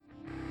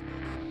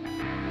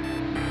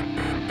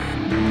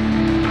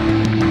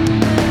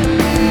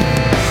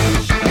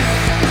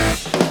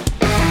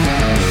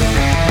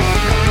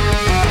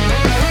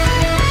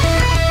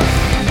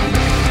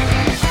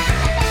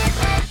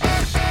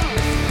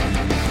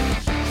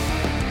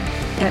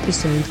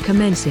Episode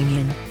commencing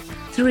in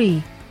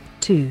 3,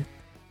 2,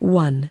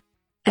 1.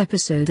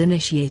 Episode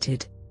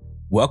initiated.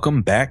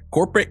 Welcome back,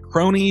 corporate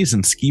cronies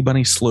and ski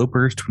bunny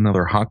slopers, to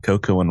another hot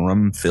cocoa and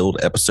rum-filled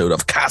episode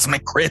of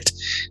Cosmic Crit.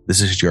 This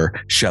is your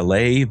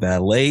chalet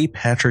valet,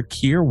 Patrick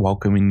here,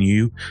 welcoming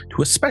you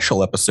to a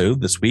special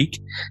episode this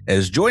week,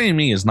 as joining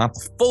me is not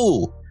the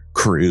full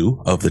crew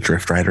of the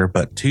Drift Rider,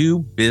 but two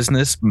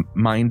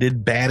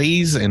business-minded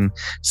baddies and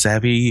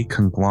savvy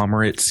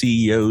conglomerate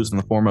CEOs in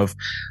the form of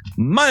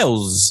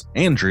Miles,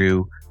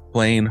 Andrew,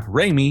 Blaine,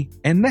 Ramey,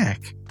 and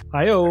Knack.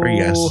 Hi-oh.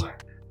 Yes.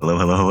 Hello,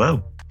 hello,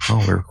 hello.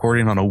 Oh, we're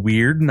recording on a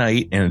weird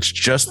night, and it's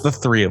just the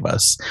three of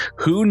us.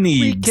 Who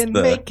needs We can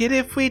make it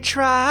if we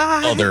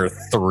try. other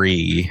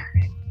three?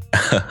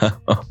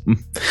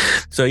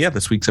 So yeah,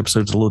 this week's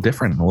episode's a little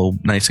different, a little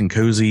nice and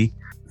cozy.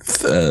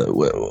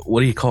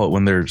 What do you call it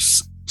when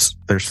there's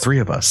three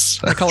of us?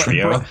 I call it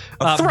a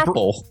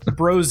throuple.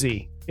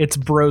 Brosy. It's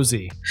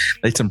brosy.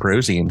 It's some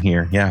brosy in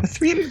here. Yeah,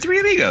 Three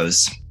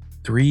amigos.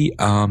 three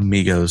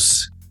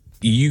amigos.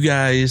 You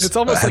guys. It's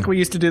almost like we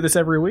used to do this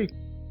every week.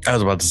 I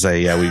was about to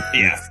say,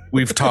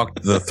 we've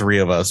talked the three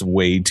of us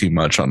way too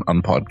much on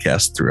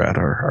podcasts throughout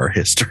our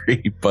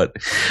history, but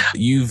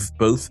you've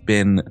both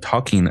been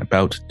talking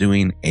about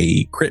doing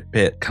a Crit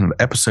Pit kind of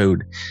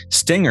episode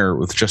stinger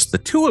with just the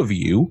two of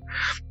you,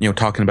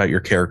 talking about your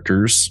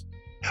characters.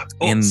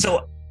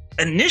 So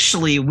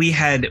initially we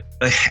had,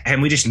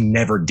 and we just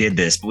never did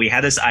this, but we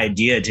had this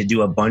idea to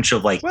do a bunch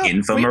of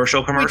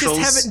infomercial commercials.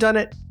 We just haven't done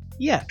it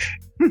yet.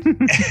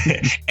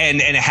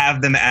 and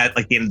have them at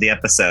the end of the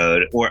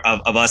episode, or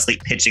of us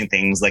pitching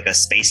things like a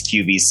space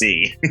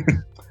QVC.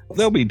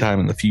 There'll be time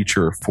in the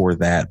future for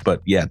that,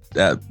 but yeah,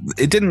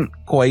 it didn't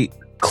quite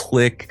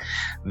click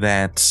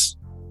that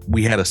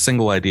we had a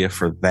single idea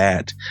for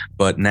that.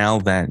 But now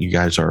that you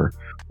guys are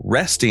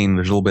resting,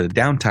 there's a little bit of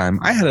downtime.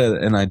 I had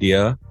an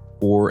idea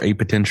for a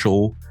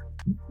potential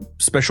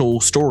special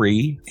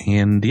story,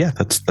 and yeah,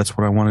 that's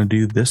what I want to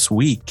do this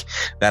week.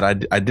 That I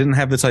didn't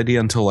have this idea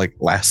until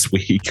last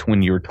week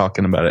when you were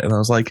talking about it, and I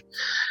was like,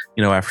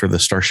 after the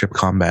Starship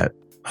combat,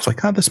 I was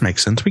like, this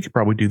makes sense. We could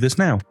probably do this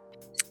now.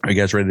 Are you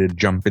guys ready to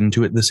jump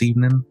into it this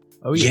evening?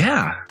 Oh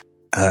yeah.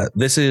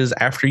 This is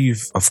after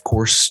you've of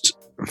course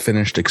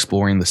finished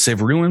exploring the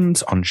Civ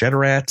ruins on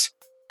Jeterat.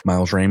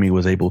 Miles Ramey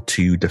was able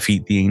to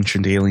defeat the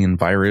ancient alien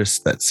virus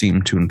that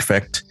seemed to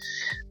infect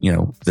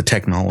the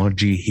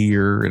technology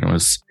here, and it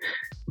was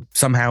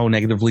somehow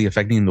negatively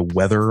affecting the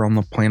weather on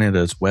the planet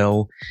as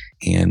well.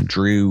 And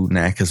Drew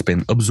Knack has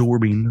been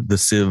absorbing the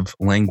Civ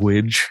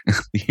language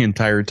the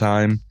entire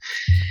time.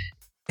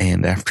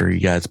 And after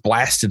you guys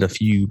blasted a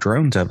few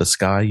drones out of the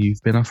sky,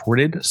 you've been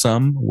afforded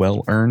some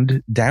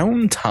well-earned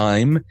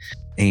downtime.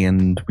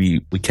 And we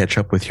catch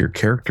up with your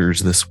characters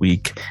this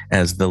week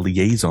as the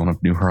liaison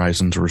of New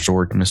Horizons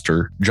Resort,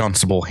 Mr.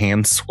 Johnstable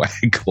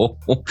Handswaggle,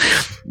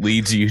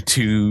 leads you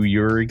to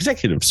your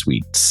executive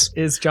suites.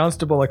 Is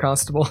Johnstable a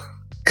constable?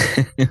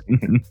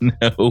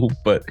 No,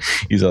 but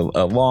he's a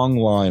long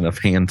line of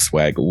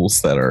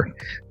Handswaggles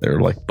they're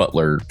like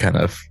butler kind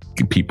of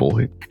people.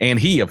 And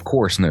he, of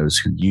course, knows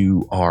who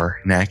you are,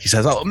 Knack. He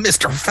says, "Oh,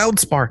 Mr.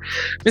 Feldspar,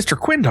 Mr.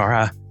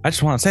 Quindar, I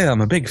just want to say that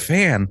I'm a big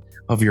fan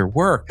of your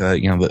work. The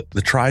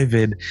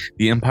Trivid,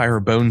 The Empire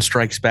of Bone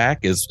Strikes Back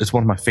is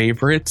one of my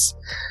favorites.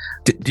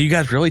 Do you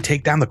guys really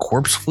take down the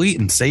corpse fleet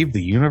and save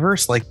the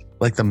universe like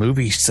the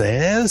movie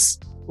says?"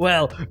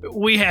 Well,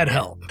 we had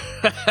help.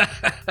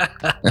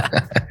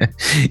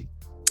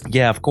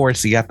 Yeah, of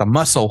course, you got the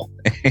muscle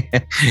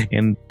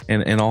and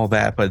all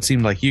that, but it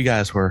seemed like you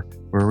guys were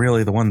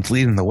really the ones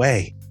leading the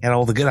way. Had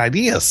all the good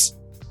ideas.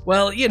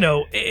 Well,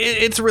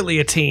 it's really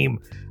a team.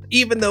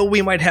 Even though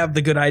we might have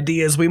the good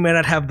ideas, we may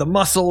not have the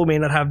muscle, we may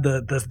not have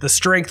the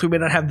strength, we may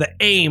not have the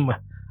aim.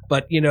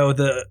 But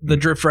the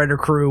Drift Rider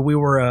crew, we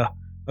were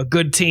a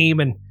good team,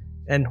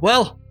 and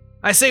well,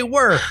 I say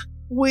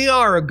we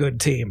are a good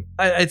team.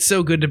 It's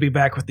so good to be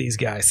back with these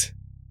guys.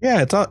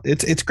 Yeah,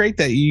 it's great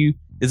that you.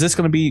 Is this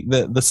going to be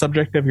the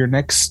subject of your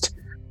next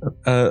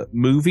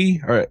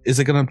movie, or is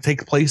it going to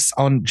take place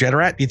on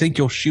Jeterat? Do you think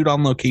you'll shoot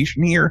on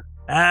location here?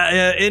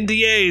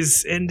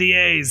 NDAs.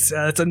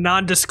 It's a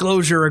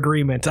non-disclosure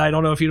agreement. I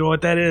don't know if you know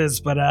what that is,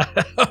 but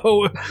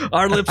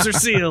our lips are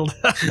sealed.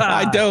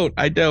 I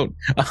don't.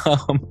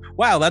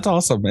 Wow, that's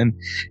awesome. And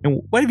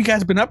what have you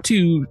guys been up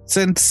to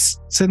since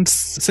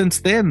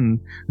then?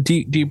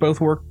 Do you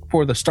both work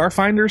for the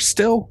Starfinders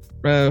still?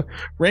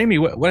 Ramey,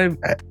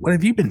 what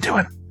have you been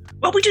doing?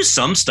 Well, we do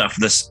some stuff for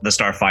the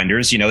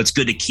Starfinders. It's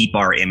good to keep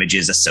our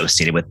images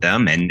associated with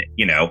them. And,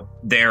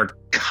 they're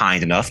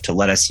kind enough to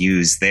let us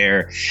use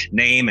their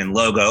name and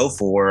logo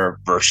for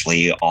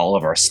virtually all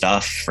of our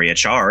stuff free of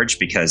charge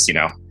because,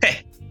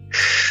 hey,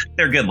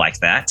 they're good like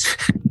that.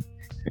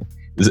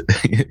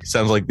 It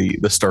sounds like the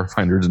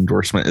Starfinders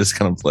endorsement is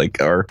kind of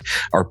like our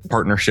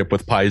partnership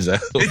with Paizo.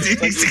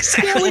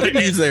 Exactly what it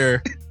is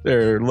there.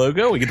 their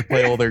logo. We get to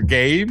play all their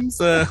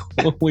games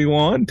we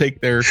want.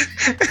 Take their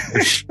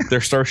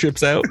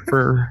starships out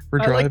for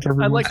drive.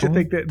 I'd like to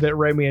think that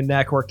Raimi and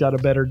Knack worked out a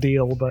better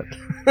deal, but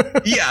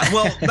yeah.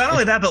 Well, not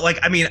only that, but like,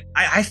 I mean,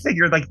 I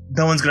figured like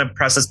no one's going to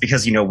press us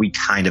because we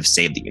kind of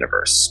saved the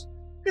universe.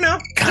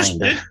 Just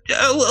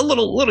a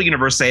little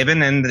universe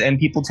saving, and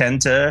people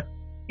tend to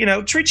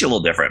treat you a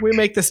little different. We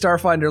make the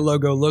Starfinder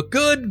logo look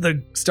good.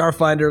 The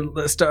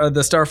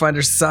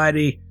Starfinder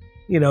Society,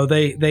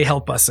 they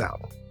help us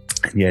out.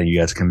 Yeah, you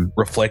guys can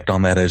reflect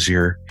on that as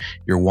you're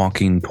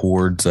walking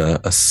towards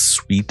a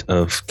suite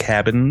of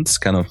cabins,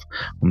 kind of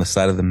on the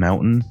side of the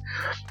mountain.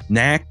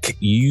 Knack,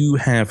 you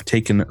have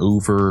taken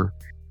over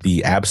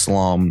the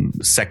Absalom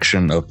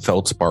section of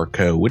Feldspar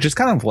Co., which is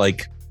kind of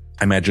like,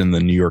 I imagine, the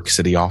New York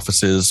City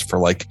offices for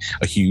like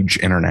a huge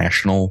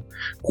international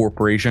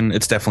corporation.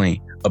 It's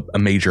definitely a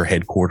major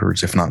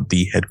headquarters, if not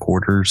the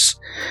headquarters.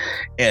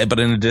 But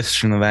in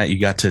addition to that, you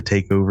got to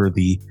take over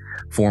the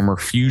former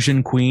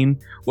Fusion Queen.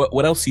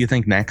 What else do you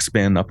think Knack's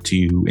been up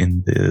to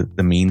in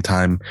the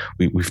meantime?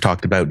 We've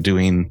talked about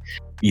doing,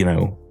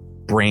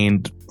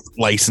 brand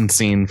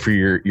licensing for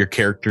your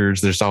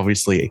characters. There's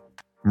obviously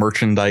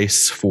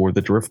merchandise for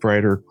the Drift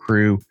Rider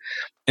crew.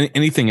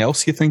 Anything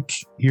else you think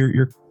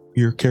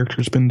your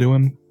character's been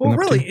doing? Well,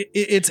 really,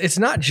 it's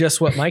not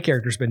just what my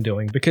character's been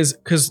doing, because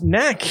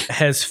Knack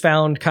has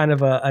found kind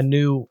of a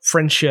new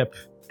friendship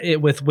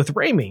with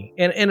Raimi,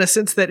 and in a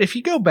sense that if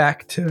you go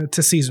back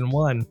to season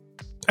 1,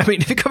 I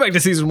mean, if you go back to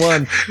season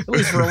 1, at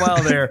least for a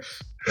while there,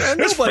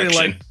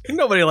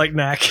 nobody liked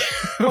Knack.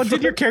 Well,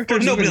 did your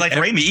characters? Nobody liked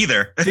Raimi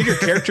either. Did your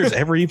characters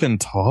ever even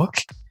talk?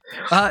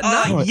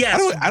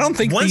 Yes. I don't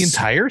think the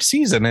entire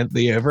season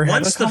they ever had.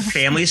 Once the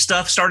family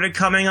stuff started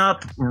coming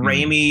up,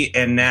 Raimi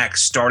and Knack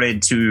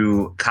started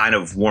to kind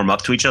of warm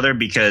up to each other,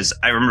 because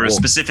I remember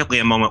specifically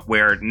a moment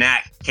where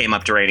Knack came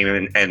up to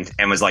Raimi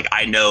and was like,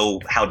 "I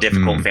know how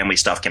difficult family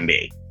stuff can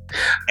be."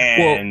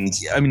 And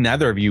I mean,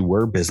 neither of you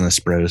were business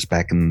bros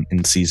back in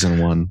season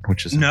 1,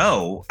 which is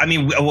no. I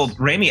mean,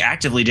 Raimi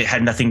actively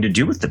had nothing to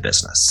do with the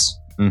business.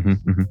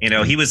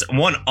 He was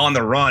on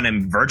the run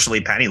and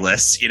virtually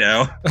penniless,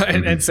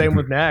 and same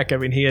with Knack. I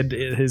mean, he had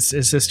his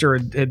sister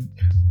had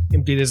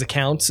emptied his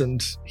accounts,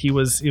 and he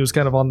was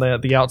kind of on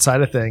the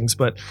outside of things,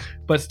 but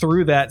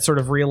through that, sort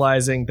of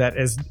realizing that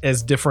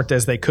as different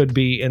as they could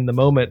be in the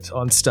moment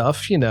on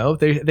stuff,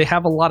 they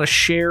have a lot of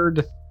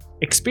shared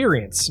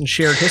experience and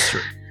shared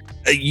history.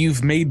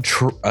 You've made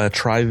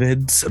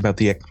trivids about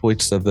the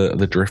exploits of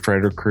the Drift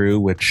Rider crew,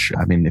 which,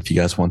 I mean, if you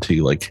guys want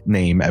to like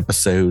name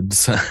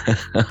episodes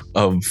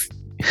of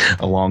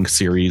a long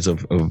series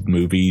of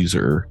movies,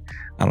 or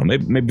I don't know,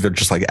 maybe they're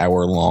just like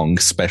hour-long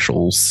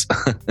specials,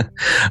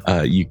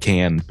 you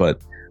can.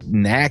 But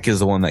Knack is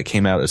the one that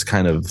came out as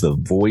kind of the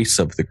voice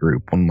of the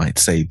group, one might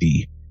say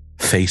the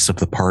face of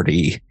the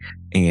party,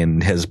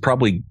 and has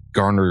probably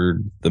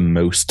garnered the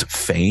most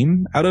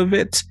fame out of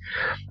it.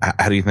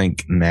 How do you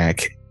think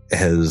Knack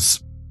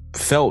has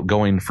felt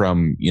going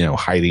from,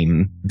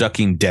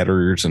 ducking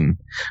debtors and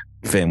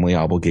family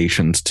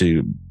obligations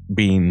to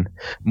being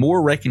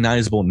more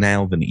recognizable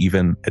now than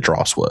even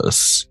Adros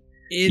was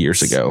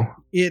years ago?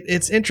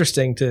 It's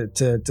interesting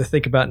to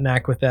think about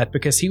Knack with that,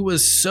 because he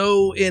was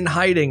so in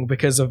hiding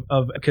because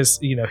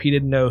he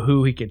didn't know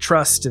who he could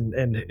trust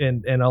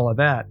and all of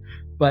that.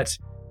 But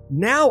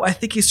now I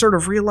think he sort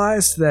of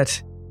realized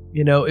that,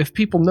 if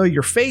people know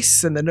your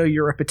face and they know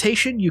your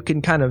reputation, you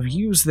can kind of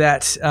use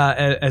that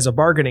as a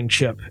bargaining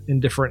chip in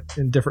different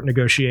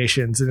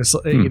negotiations. And it's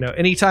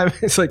anytime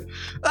it's like,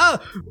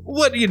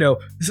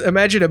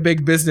 imagine a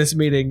big business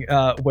meeting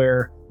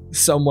where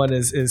someone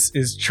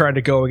is trying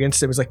to go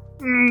against him. It's like,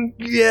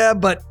 yeah,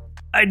 but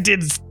I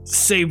did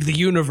save the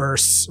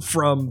universe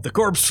from the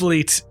Corpse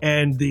Fleet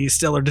and the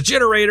Stellar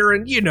Degenerator,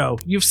 and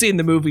you've seen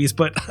the movies,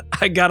 but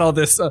I got all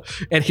this,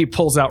 and he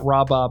pulls out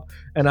Robob,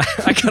 and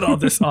I got all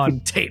this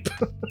on tape.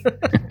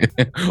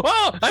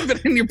 Oh, I've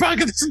been in your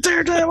pocket this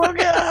entire time. Oh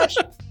gosh.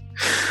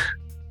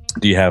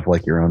 Do you have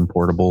like your own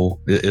portable?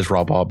 Is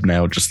Robob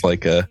now just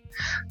like a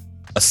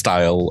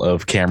style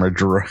of camera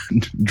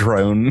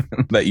drone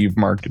that you've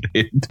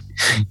marketed?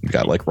 You've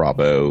got like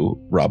Robob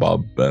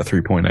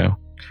 3.0.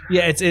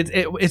 Yeah,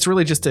 it's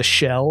really just a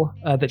shell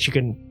that you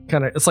can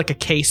kind of, it's like a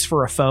case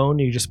for a phone.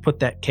 You just put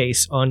that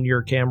case on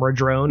your camera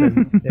drone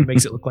and it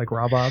makes it look like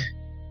Robob.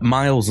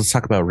 Miles, let's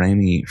talk about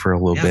Raimi for a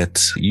little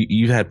bit.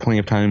 You've had plenty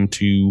of time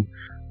to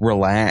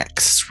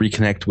relax,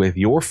 reconnect with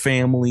your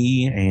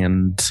family,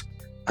 and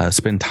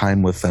spend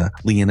time with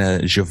Lena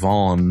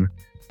Javon.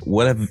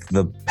 What have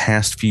the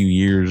past few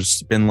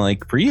years been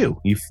like for you?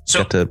 You've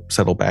got to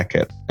settle back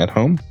at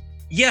home?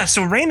 Yeah,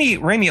 so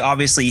Raimi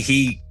obviously,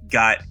 he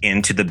got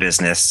into the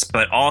business,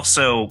 but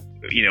also,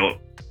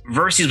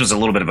 Verces was a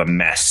little bit of a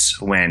mess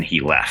when he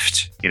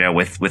left,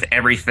 with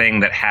everything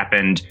that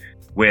happened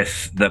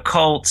with the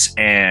cult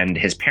and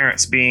his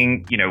parents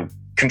being,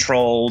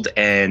 controlled.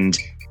 And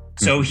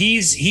so he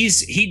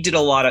did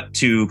a lot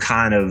to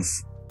kind of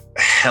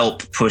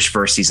help push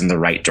Verces in the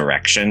right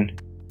direction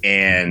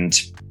and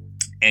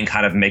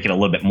kind of make it a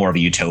little bit more of a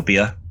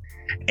utopia.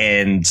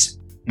 And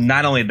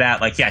not only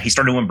that, like, yeah, he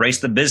started to embrace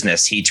the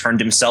business. He turned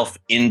himself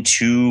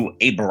into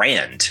a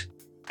brand,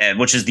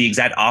 which is the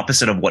exact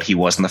opposite of what he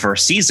was in the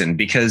first season.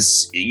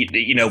 Because,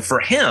 you know, for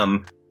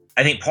him,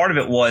 I think part of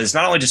it was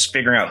not only just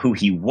figuring out who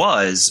he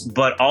was,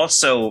 but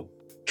also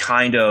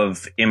kind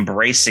of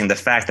embracing the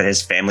fact that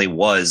his family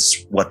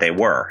was what they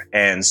were.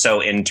 And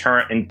so in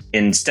turn,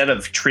 instead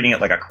of treating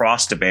it like a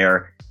cross to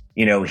bear,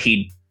 you know,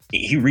 he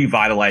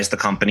revitalized the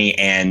company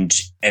and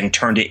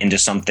turned it into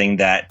something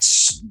that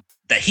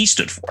he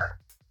stood for.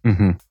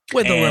 Mm-hmm.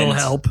 With a little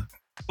help.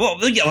 Well,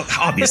 yeah,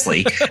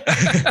 obviously.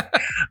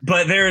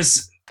 But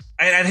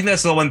I think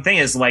that's the one thing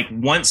is, like,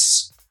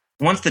 once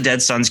the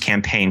Dead Sons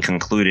campaign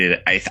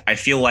concluded, I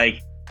feel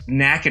like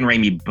Knack and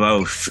Raimi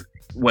both,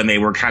 when they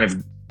were kind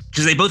of,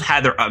 because they both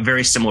had their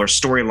very similar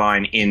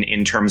storyline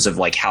in terms of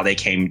like how they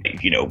came,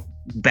 you know,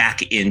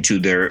 back into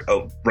their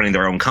running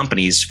their own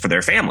companies for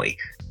their family.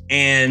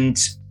 And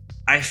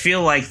I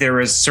feel like there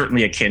is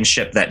certainly a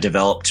kinship that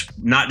developed,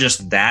 not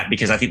just that,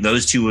 because I think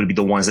those two would be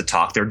the ones that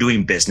talk. They're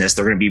doing business.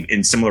 They're going to be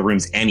in similar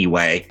rooms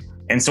anyway.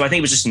 And so I think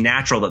it was just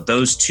natural that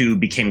those two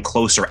became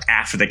closer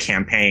after the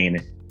campaign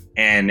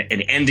and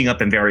ending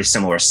up in very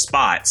similar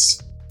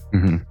spots.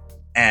 Mm-hmm.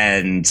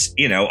 And,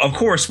 you know, of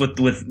course, with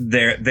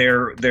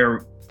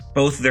their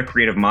both their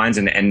creative minds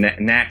and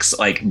Knack's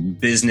like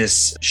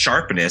business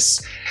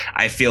sharpness,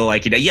 I feel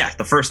like, you know, yeah,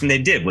 the first thing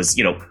they did was,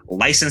 you know,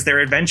 license their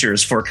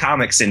adventures for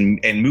comics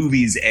and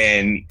movies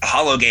and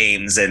holo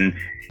games and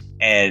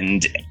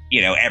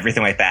you know,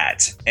 everything like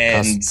that.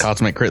 And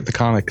Cosmic Crit the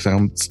comic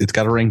sounds, it's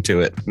got a ring to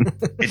it.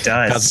 It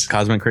does.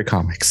 Cosmic Crit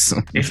Comics.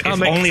 If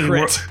only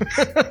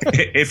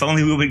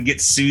we would get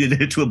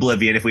sued to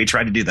oblivion if we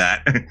tried to do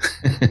that.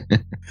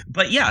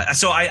 But yeah,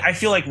 so I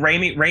feel like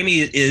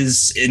Raimi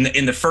is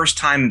in the first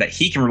time that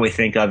he can really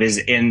think of is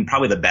in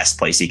probably the best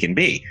place he can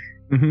be.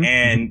 Mm-hmm.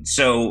 And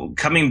so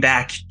coming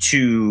back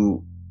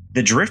to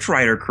the Drift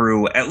Rider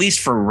crew, at least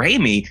for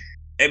Raimi,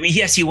 I mean,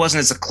 yes, he wasn't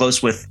as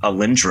close with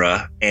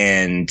Alindra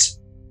and,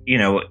 you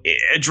know,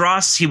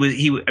 Dross. He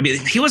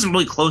wasn't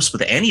really close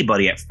with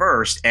anybody at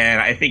first.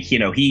 And I think, you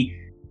know,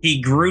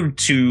 he grew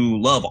to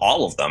love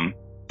all of them.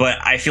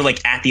 But I feel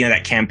like at the end of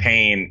that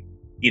campaign,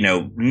 you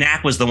know,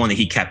 Knack was the one that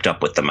he kept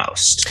up with the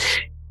most.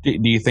 Do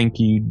you think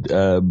you'd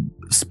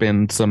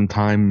spend some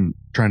time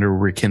trying to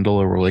rekindle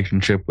a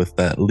relationship with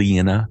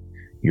Lena,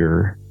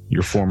 your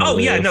former? Oh,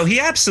 yeah, live? no,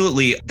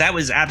 that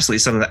was absolutely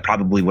something that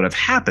probably would have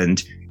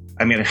happened.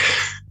 I mean,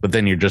 but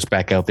then you're just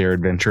back out there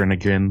adventuring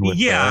again. With,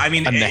 I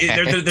mean,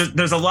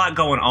 there's a lot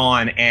going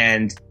on,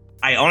 and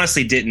I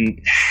honestly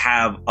didn't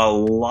have a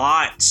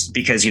lot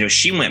because, you know,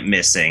 she went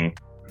missing,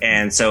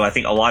 and so I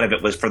think a lot of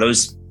it was for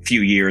those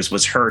few years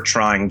was her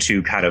trying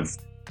to kind of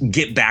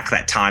get back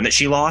that time that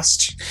she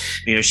lost.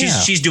 You know,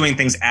 she's doing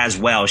things as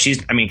well.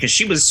 Because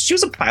she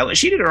was a pilot.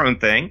 She did her own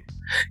thing.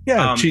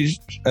 Yeah, she's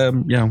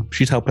you know,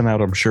 she's helping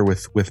out, I'm sure,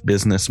 with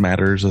business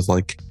matters as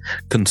like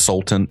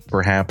consultant,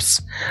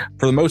 perhaps.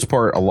 For the most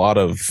part, a lot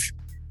of,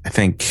 I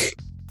think,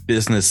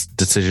 business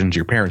decisions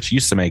your parents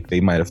used to make,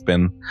 they might have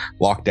been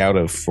locked out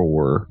of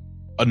for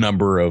a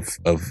number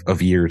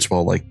of years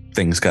while like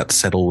things got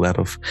settled out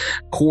of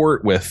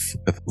court with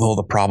all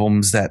the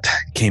problems that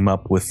came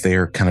up with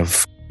their kind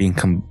of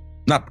being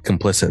not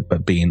complicit,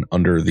 but being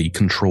under the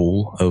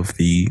control of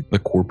the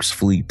corpse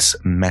fleet's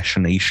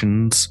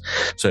machinations.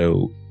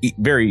 So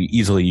very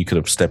easily you could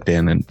have stepped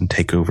in and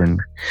take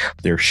over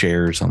their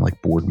shares on like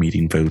board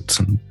meeting votes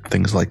and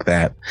things like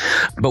that.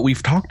 But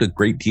we've talked a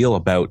great deal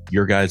about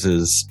your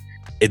guys's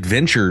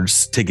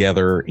adventures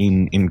together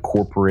in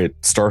corporate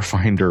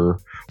Starfinder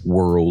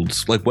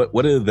worlds. Like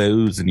what do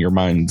those in your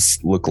minds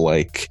look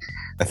like?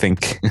 I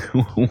think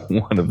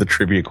one of the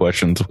trivia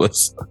questions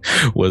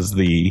was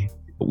the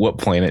what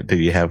planet did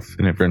you have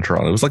an adventure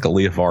on? It was like a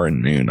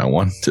Leofaran moon, I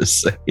want to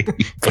say,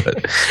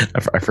 but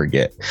I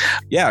forget.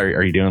 Yeah,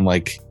 are you doing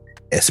like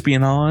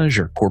espionage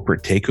or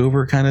corporate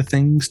takeover kind of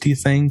things, do you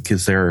think?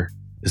 Is there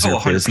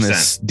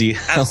business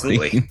dealings?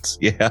 Absolutely.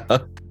 Yeah.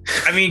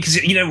 I mean,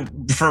 because, you know,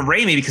 for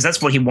Raimi, because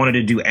that's what he wanted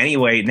to do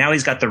anyway, now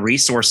he's got the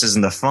resources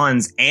and the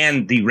funds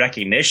and the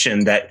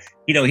recognition that,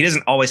 you know, he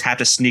doesn't always have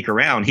to sneak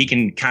around. He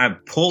can kind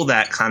of pull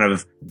that kind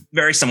of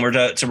very similar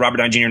to Robert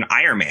Downey Jr. and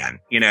Iron Man,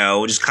 you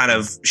know, just kind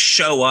of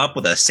show up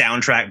with a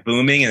soundtrack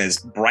booming and his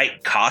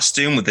bright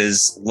costume with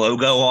his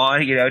logo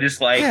on, you know, just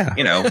like,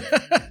 you know.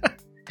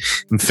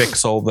 And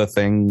fix all the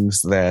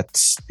things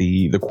that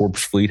the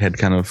corpse fleet had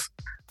kind of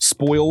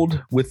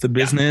spoiled with the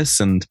business.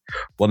 And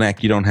well,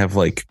 Knack, you don't have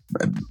like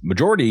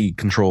majority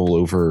control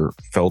over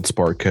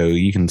Feldspar Co.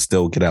 You can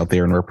still get out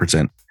there and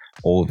represent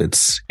all of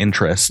its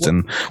interests.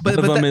 And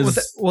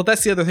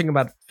that's the other thing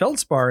about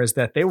Feldspar is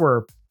that they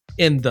were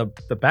in the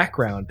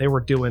background. They were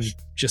doing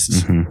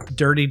just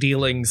dirty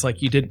dealings.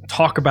 Like you didn't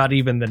talk about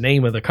even the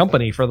name of the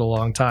company for the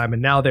long time.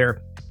 And now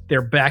they're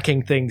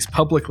backing things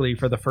publicly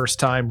for the first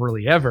time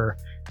really ever.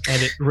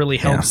 And it really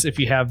helps if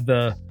you have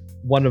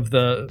one of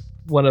the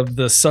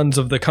sons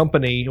of the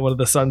company, one of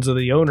the sons of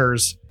the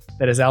owners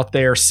that is out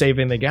there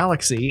saving the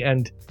galaxy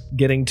and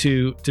getting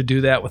to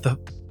do that with a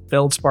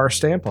Feldspar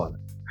stamp on it.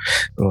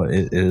 Well,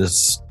 it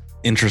is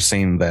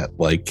interesting that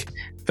like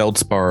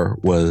Feldspar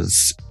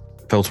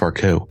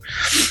Co.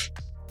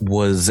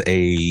 was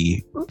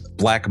a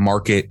black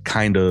market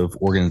kind of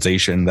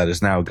organization that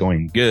is now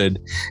going good,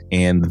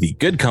 and the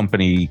good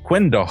company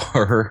Quendar,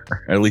 or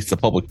at least the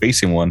public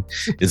facing one,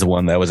 is the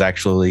one that was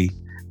actually,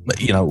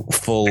 you know,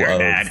 full very of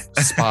bad.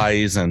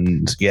 Spies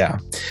and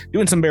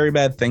doing some very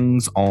bad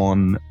things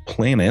on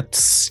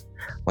planets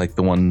like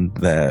the one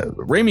that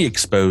Raimi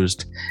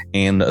exposed,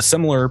 and a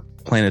similar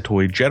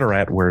planetoid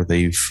Jeterat where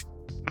they've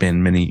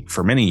been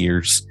for many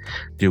years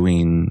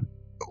doing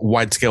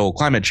wide scale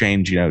climate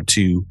change, you know,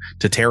 to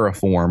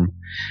terraform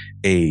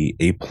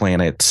a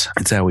planet.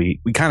 That's how we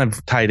kind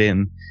of tied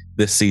in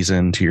this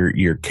season to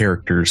your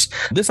characters.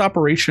 This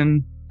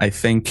operation, I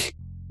think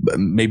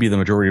maybe the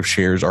majority of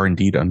shares are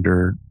indeed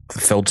under the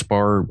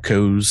Feldspar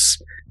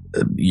Co.'s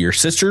your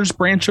sister's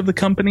branch of the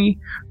company,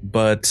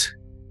 but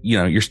you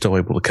know, you're still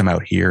able to come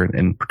out here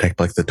and protect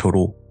like the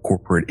total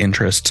corporate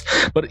interest.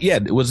 But yeah,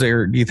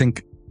 do you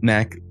think,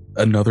 Knack,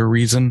 another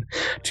reason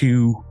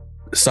to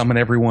summon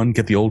everyone,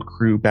 get the old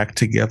crew back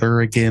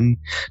together again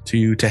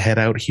to head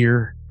out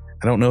here?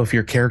 I don't know if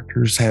your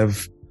characters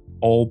have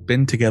all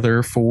been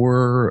together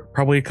for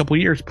probably a couple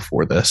of years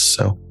before this,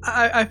 so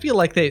I feel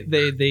like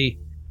they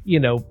you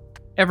know,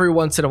 every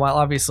once in a while,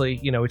 obviously,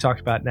 you know, we talked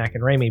about Knack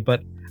and Raimi,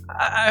 but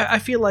I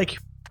feel like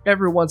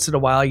every once in a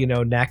while, you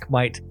know, Knack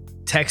might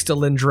text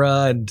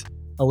Alindra, and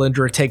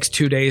Alindra takes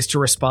 2 days to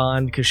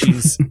respond because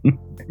she's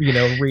you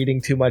know,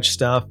 reading too much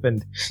stuff,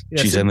 and you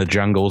know, she's in the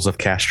jungles of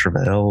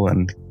Castrovel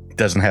and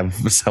doesn't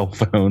have a cell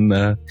phone,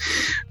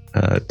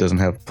 doesn't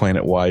have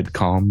planet-wide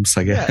comms,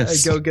 I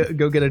guess. Go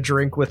get a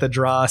drink with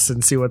Adras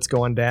and see what's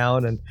going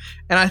down, and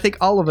I think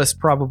all of us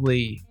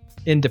probably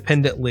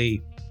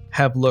independently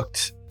have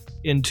looked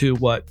into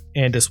what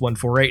Andis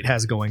 148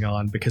 has going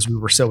on because we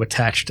were so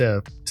attached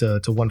to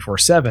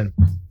 147.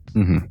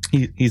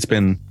 Mm-hmm. He's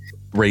been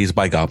raised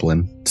by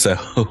Goblin, so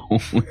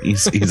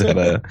he's had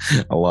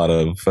a lot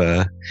of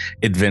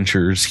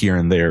adventures here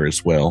and there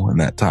as well in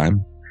that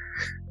time.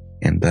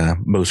 And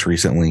most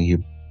recently,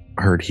 you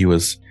heard he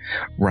was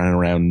running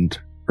around,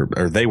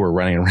 or they were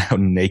running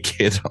around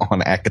naked on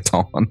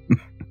Akaton.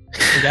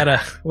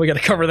 We gotta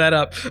cover that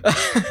up.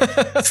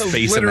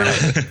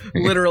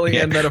 literally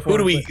and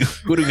metaphorically.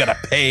 Who do we gotta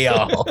pay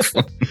off?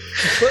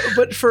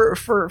 but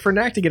for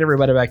Knack to get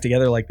everybody back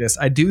together like this,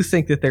 I do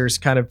think that there's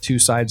kind of two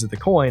sides of the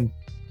coin,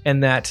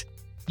 and that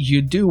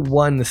you do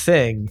one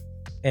thing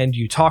and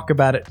you talk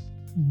about it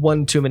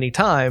one too many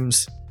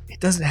times, it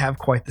doesn't have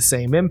quite the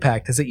same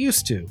impact as it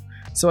used to.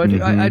 So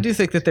I do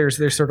think that there's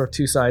sort of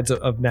two sides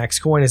of Knack's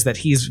coin, is that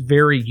he's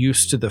very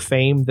used to the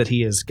fame that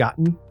he has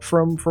gotten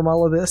from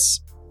all of this.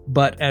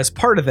 But as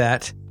part of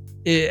that,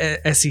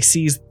 as he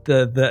sees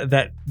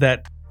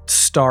that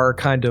star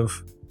kind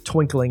of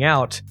twinkling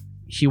out,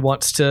 he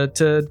wants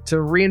to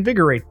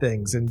reinvigorate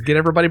things and get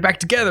everybody back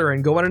together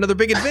and go on another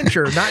big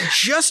adventure, not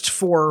just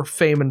for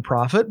fame and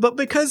profit, but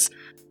because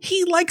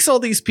he likes all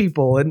these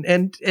people,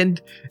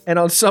 and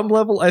on some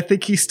level, I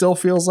think he still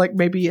feels like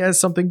maybe he has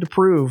something to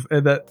prove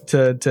that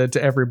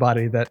to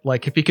everybody, that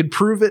like if he could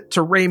prove it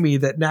to Raimi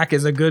that Knack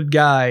is a good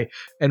guy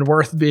and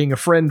worth being a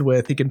friend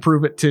with, he can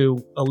prove it to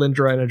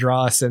Alindra and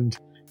Adras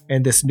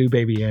and this new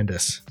baby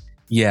Andis.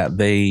 Yeah,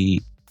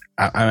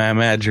 I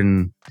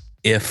imagine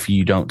if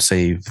you don't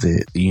save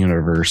the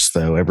universe,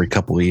 though, every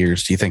couple of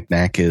years, do you think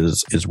Knack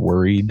is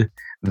worried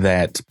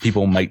that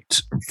people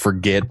might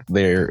forget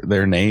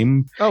their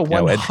name? Oh,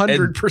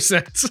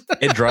 100%.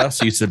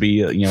 Adras used to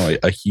be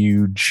a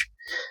huge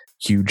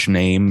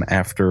name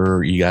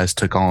after you guys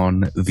took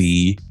on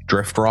the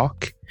Drift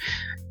Rock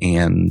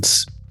and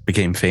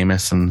became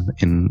famous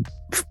in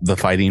the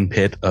fighting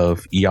pit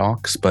of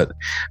Eox, but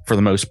for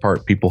the most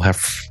part, people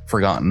have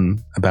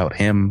forgotten about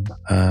him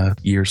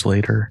years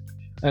later.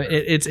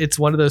 It's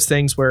one of those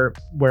things where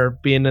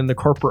being in the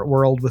corporate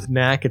world with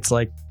Knack, it's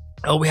like,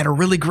 oh, we had a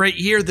really great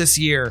year this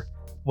year.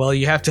 Well,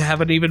 you have to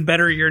have an even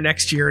better year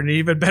next year, and an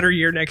even better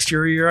year next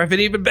year. You have an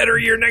even better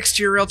year next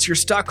year, else your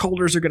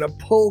stockholders are going to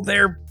pull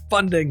their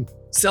funding,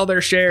 sell their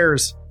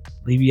shares,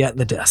 leave you out in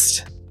the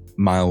dust.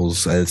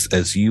 Miles,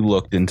 as you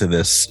looked into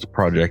this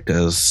project,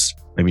 as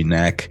maybe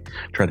Knack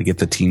tried to get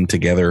the team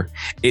together,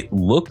 it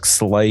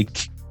looks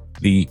like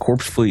the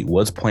Corpse Fleet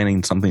was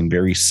planning something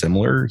very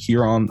similar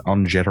here on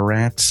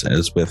Jeterat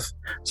as with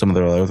some of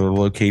their other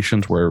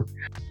locations where,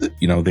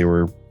 they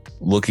were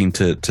looking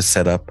to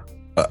set up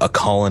a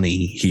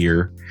colony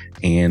here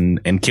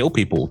and kill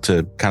people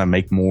to kind of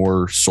make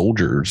more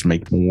soldiers,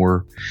 make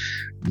more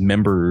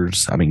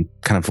members. I mean,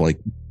 kind of like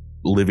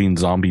living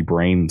zombie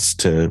brains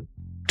to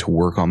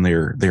work on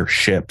their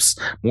ships,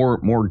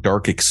 more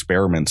dark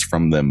experiments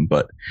from them.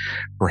 But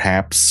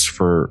perhaps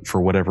for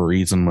whatever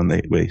reason, when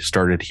they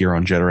started here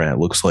on Jeterat, it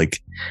looks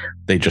like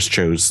they just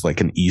chose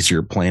like an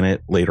easier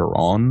planet later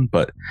on.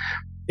 But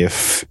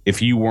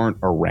if you weren't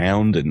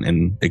around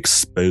and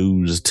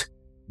exposed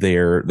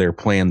their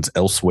plans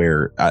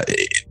elsewhere,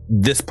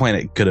 this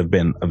planet could have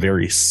been a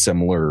very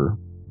similar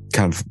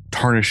kind of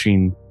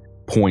tarnishing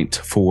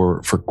point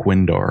for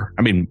Quindar.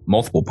 I mean,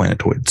 multiple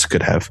planetoids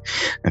could have.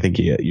 I think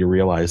you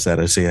realize that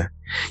as you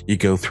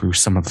go through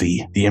some of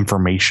the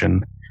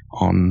information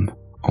on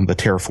the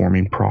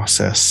terraforming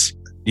process.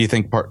 Do you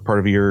think part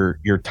of your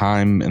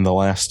time in the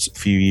last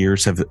few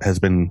years has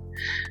been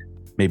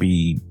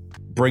maybe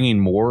bringing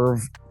more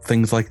of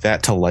things like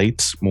that to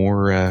light,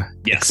 more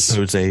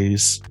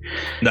exposés?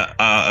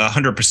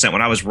 100%.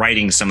 When I was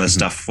writing some of the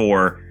stuff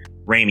for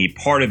Raimi,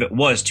 part of it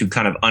was to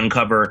kind of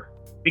uncover,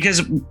 because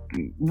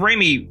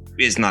Raimi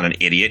is not an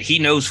idiot. He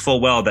knows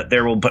full well that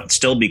there will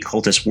still be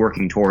cultists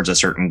working towards a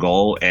certain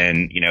goal.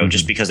 And,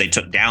 just because they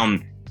took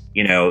down,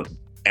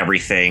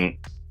 everything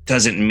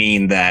doesn't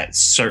mean that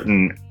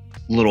certain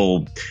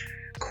little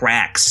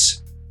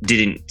cracks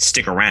didn't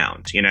stick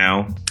around,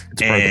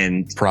 It's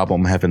and the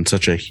problem having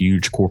such a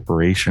huge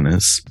corporation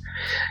is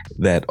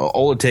that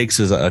all it takes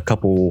is a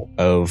couple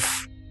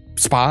of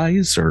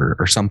spies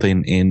or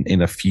something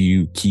in a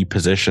few key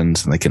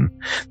positions, and they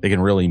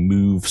can really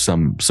move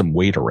some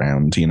weight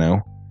around,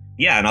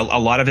 Yeah, and a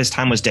lot of his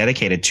time was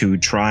dedicated to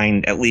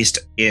trying, at least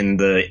in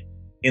the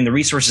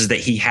resources that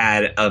he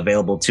had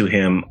available to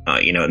him,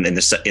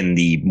 in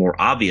the more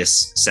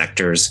obvious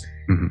sectors,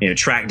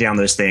 track down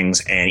those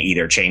things and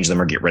either change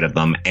them or get rid of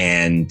them.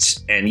 And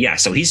yeah,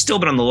 so he's still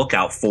been on the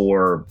lookout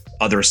for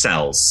other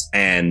cells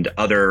and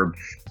other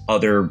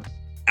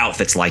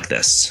outfits like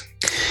this.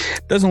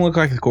 Doesn't look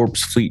like the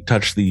Corpse Fleet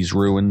touched these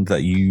ruins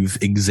that you've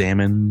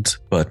examined,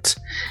 but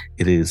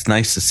it is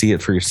nice to see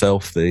it for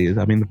yourself.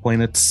 The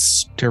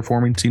planet's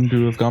terraforming seemed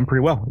to have gone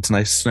pretty well. It's a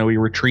nice snowy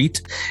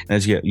retreat. And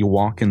as you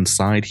walk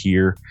inside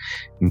here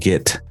and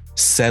get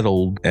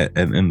settled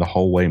in the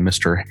hallway,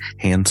 Mr.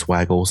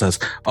 Handswaggle says,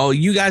 "Oh,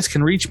 you guys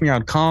can reach me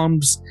on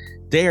comms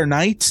day or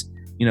night.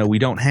 We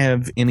don't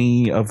have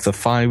any of the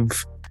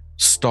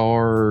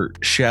 5-star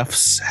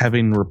chefs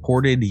having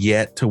reported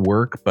yet to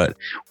work, but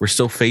we're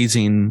still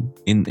phasing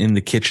in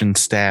the kitchen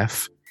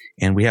staff,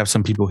 and we have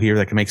some people here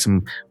that can make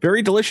some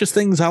very delicious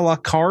things a la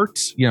carte,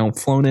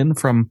 flown in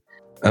from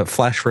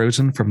flash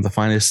frozen from the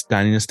finest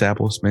dining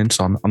establishments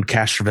on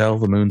Castrovel,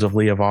 the moons of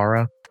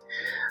Liavara."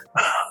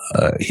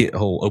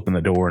 He'll open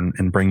the door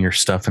and bring your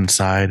stuff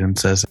inside and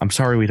says, "I'm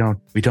sorry, we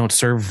don't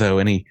serve though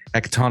any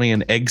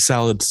Ekatonian egg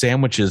salad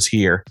sandwiches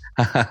here."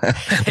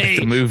 Hey,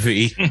 the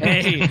movie.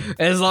 Hey,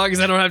 as long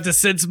as I don't have to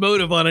sense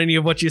motive on any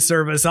of what you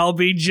serve us, I'll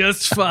be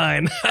just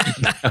fine.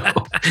 No,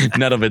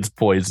 none of it's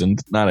poisoned.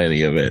 Not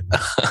any of it.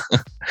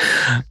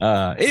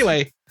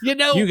 Anyway.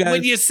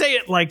 When you say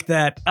it like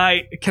that,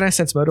 can I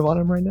sense motive on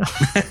him right now?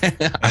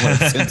 I want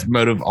to sense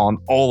motive on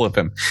all of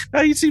him.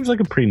 He seems like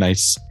a pretty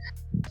nice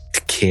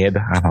kid.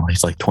 I don't know,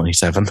 he's like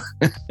 27.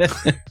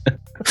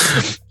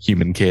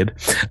 Human kid.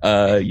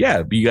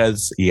 You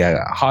guys,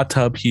 hot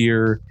tub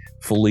here,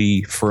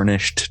 fully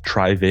furnished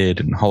Trivid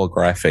and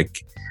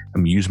holographic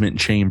amusement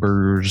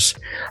chambers.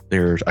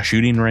 There's a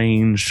shooting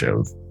range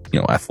of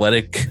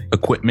athletic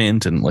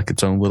equipment and like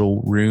its own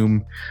little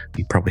room.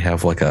 You probably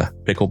have like a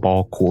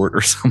pickleball court or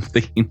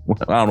something. I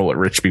don't know what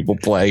rich people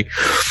play.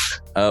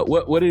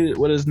 What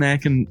does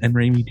Knack and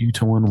Raimi do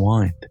to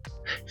unwind?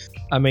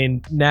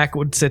 Knack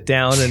would sit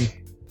down and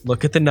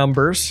look at the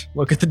numbers,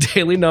 look at the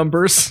daily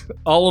numbers,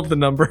 all of the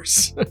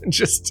numbers, and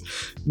just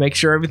make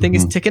sure everything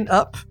is ticking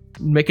up.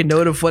 Make a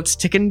note of what's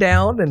ticking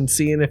down and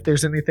seeing if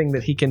there's anything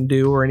that he can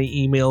do or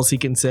any emails he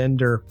can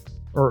send or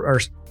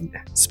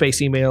space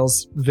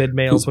emails, vid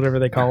mails, whatever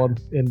they call them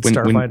in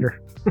Starfinder.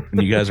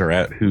 When you guys are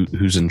at,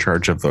 who's in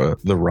charge of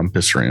the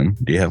rumpus room?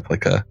 Do you have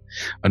like a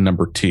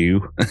number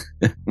 2?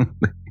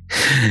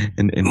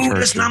 Who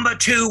does number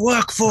 2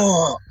 work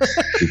for? I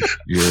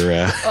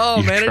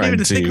didn't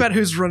even think about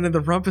who's running the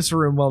rumpus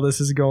room while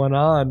this is going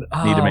on.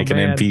 Need to make an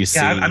NPC.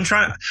 Yeah, I'm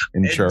trying.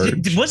 In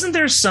charge. Wasn't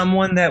there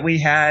someone that we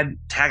had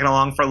tagging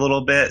along for a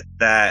little bit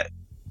that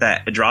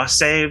Dross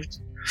saved?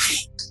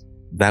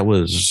 That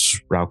was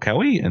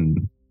Raukawi,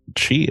 and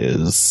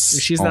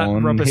she's not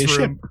on rumpus his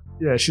room. ship.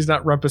 Yeah, she's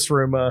not rumpus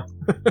room.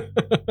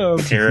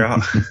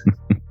 Material.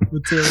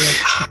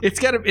 It's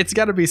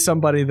got to be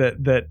somebody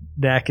that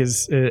Knack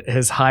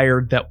has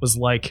hired that was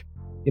like,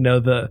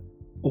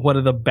 one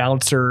of the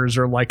bouncers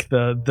or like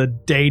the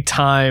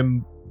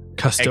daytime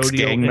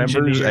custodial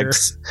engineer.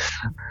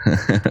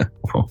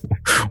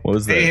 What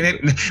was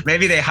that?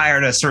 Maybe they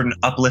hired a certain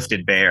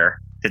uplifted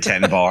bear to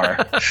tend bar.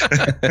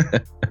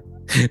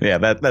 Yeah,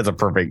 that's a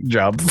perfect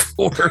job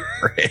for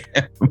him.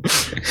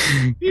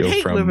 You'd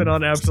hate living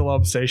on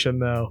Absalom Station,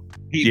 though.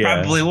 He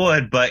probably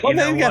would, but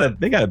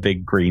they got a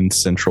big green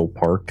Central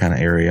Park kind of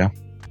area.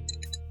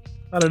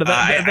 I don't know.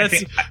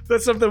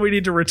 That's something we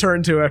need to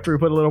return to after we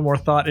put a little more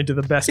thought into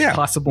the best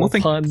possible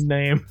pun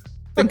name.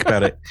 Think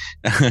about it.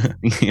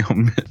 Mr.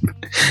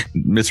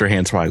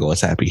 Handswaggle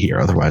is happy here.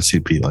 Otherwise,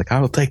 he'd be like,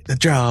 "I'll take the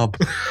job."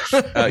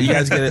 You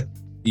guys get it.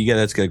 You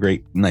guys get a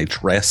great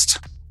night's rest.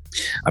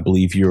 I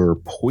believe your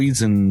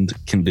poisoned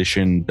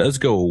condition does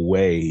go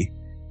away,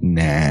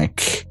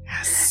 Knack.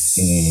 Yes.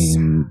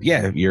 And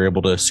you're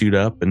able to suit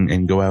up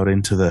and go out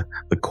into the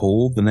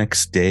cold the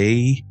next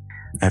day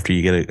after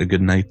you get a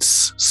good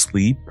night's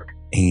sleep.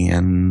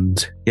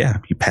 And yeah,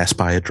 you pass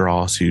by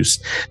Adros,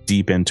 who's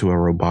deep into a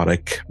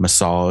robotic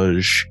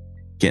massage,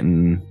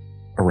 getting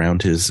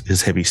around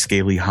his heavy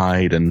scaly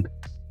hide. And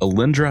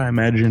Alindra, I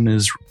imagine,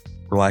 is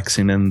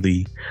relaxing in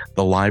the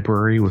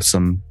library with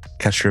some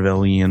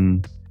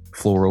Castravelian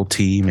floral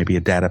tea, maybe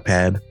a data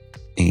pad.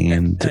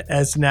 And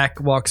as Knack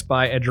walks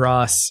by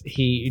Adros,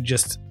 he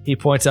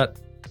points out,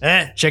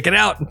 check it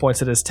out, and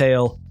points at his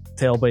tail.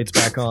 Tail blades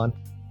back on.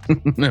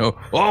 No.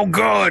 Oh,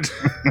 good,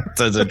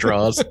 says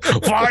Adros.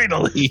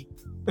 Finally.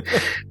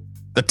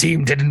 The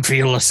team didn't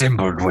feel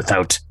assembled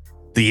without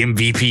the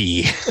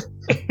MVP.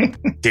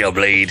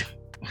 Tailblade.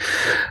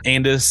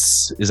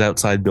 Andis is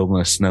outside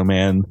building a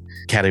snowman.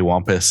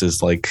 Cattywampus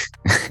is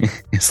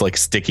like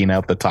sticking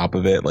out the top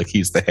of it like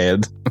he's the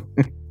head.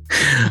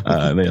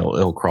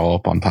 He'll crawl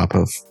up on top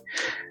of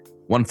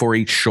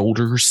 148's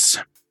shoulders.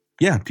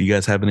 Yeah. Do you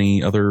guys have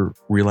any other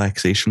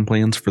relaxation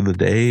plans for the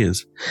day?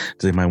 Does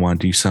anybody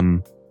want to do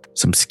some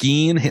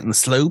skiing, hitting the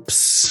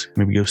slopes,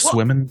 maybe go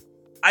swimming?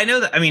 I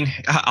know that, I mean,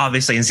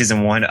 obviously in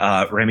season 1,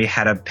 Remy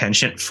had a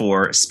penchant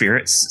for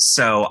spirits.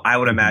 So I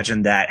would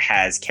imagine that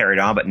has carried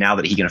on. But now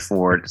that he can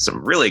afford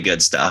some really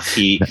good stuff,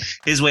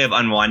 his way of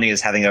unwinding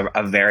is having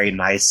a very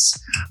nice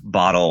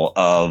bottle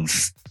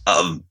of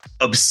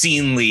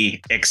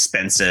obscenely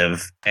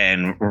expensive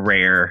and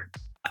rare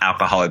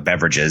alcoholic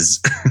beverages.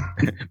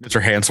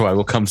 Mr.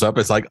 Hansweigle comes up.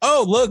 It's like,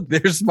 oh, look,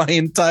 there's my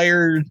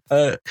entire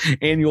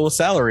annual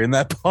salary in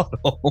that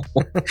bottle.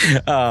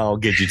 I'll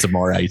get you some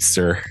more ice,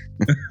 sir.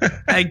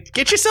 Hey,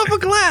 get yourself a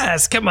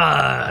glass. Come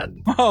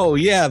on. Oh,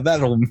 yeah,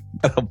 that'll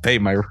pay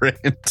my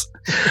rent.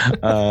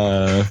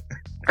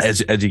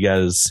 As you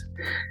guys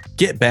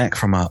get back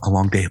from a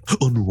long day of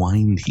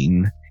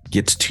unwinding,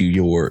 gets to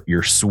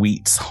your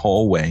suite's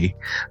hallway.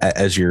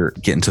 As you're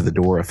getting to the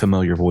door, a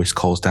familiar voice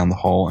calls down the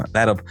hall.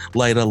 That of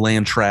Lyda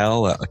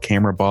Lantral, a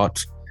camera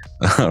bot,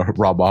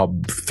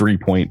 Robob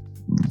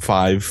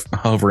 3.5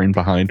 hovering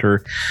behind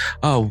her.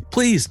 Oh,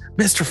 please,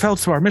 Mr.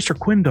 Feldsvar, Mr.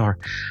 Quindar.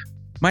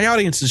 My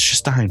audience is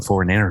just dying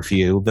for an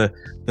interview. The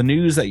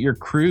news that your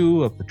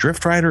crew of the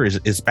Drift Rider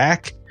is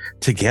back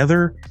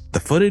together. The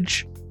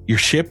footage, your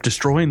ship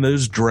destroying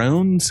those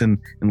drones in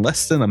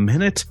less than a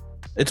minute.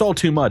 It's all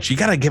too much. You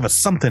got to give us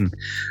something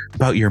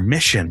about your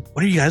mission.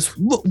 What are you guys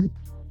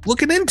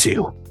looking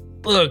into?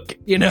 Look,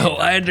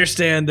 I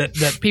understand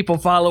that people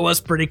follow us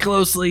pretty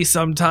closely.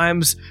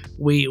 Sometimes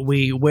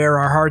we wear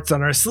our hearts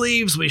on our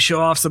sleeves. We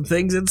show off some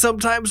things. And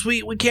sometimes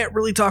we can't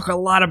really talk a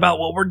lot about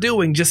what we're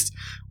doing. Just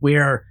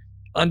we're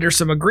under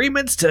some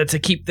agreements to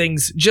keep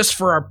things just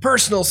for our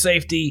personal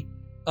safety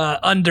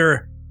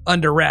under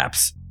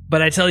wraps.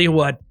 But I tell you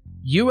what,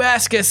 you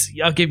ask us,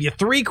 I'll give you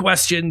 3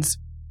 questions.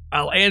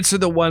 I'll answer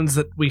the ones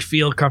that we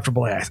feel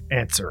comfortable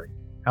answering.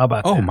 How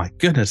about that? Oh my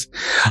goodness.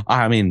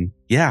 I mean,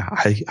 yeah,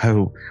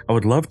 I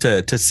would love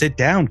to sit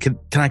down. Can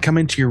I come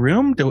into your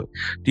room? Do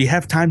you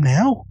have time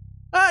now?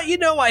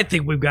 I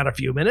think we've got a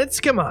few minutes.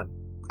 Come on.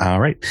 All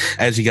right.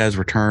 As you guys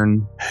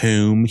return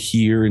home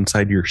here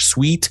inside your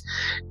suite,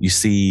 you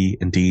see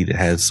indeed it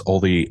has all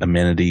the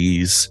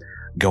amenities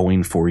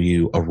going for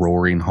you. A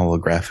roaring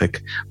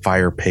holographic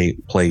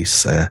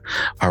fireplace, a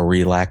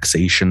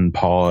relaxation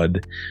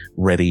pod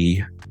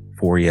ready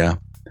for you.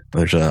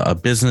 There's a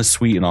business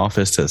suite and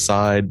office to the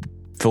side,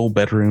 full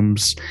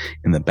bedrooms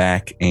in the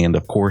back, and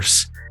of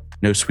course,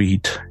 no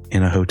suite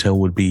in a hotel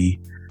would be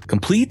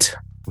complete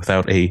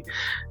without a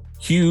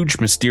huge,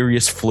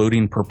 mysterious,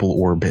 floating purple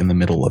orb in the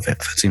middle of it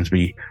that seems to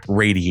be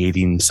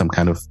radiating some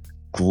kind of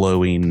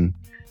glowing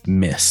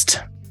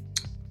mist.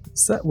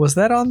 Was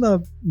that on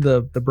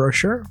the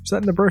brochure? Was that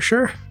in the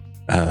brochure?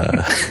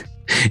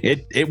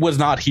 It was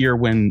not here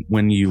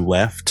when you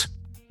left.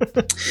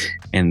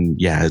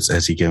 And yeah,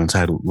 as you go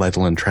inside,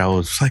 Lyda Lantral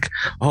is like,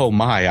 oh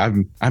my,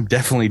 I'm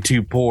definitely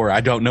too poor.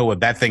 I don't know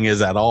what that thing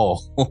is at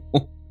all.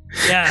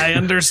 Yeah, I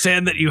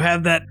understand that you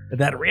have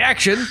that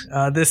reaction.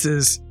 This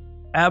is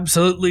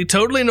absolutely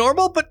totally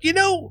normal, but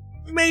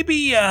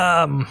maybe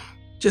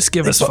just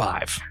give us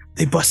 5.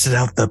 They busted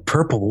out the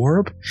purple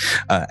orb.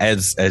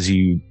 As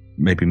you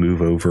maybe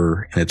move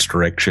over in its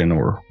direction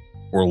or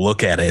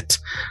look at it,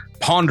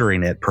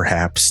 pondering it,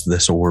 perhaps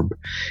this orb,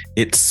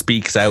 it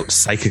speaks out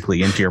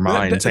psychically into your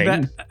mind,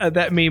 saying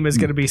that meme is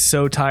going to be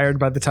so tired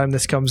by the time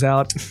this comes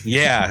out.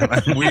 Yeah,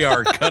 we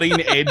are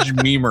cutting edge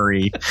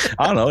memery.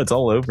 I don't know, it's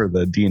all over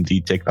the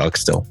D&D TikTok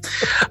still.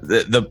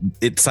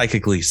 It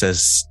psychically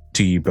says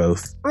to you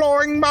both,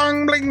 blowing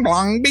bong bling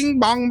blong bing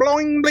bong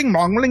blowing bling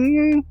bong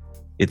bling.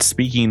 It's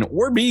speaking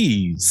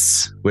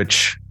Orbeez,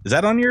 which is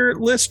that on your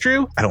list,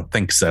 Drew? I don't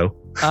think so.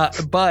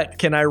 But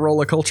can I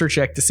roll a culture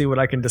check to see what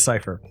I can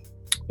decipher?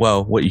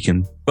 Well, what you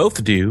can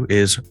both do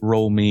is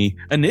roll me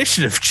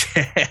initiative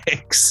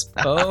checks.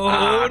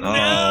 Oh, no.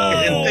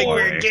 I didn't think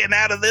we were getting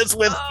out of this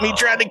with me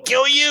trying to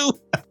kill you.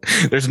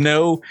 There's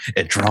no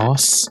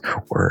Adros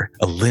or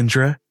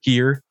Alindra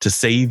here to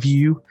save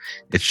you.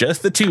 It's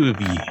just the two of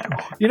you.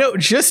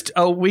 Just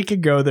a week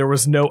ago, there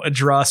was no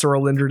Adros or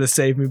Alindra to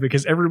save me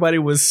because everybody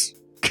was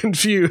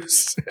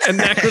confused, and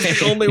Knack was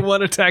the only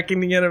one attacking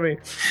the enemy.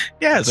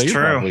 Yeah, so It's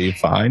you're true. probably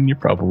fine. You're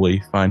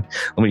probably fine.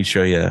 Let me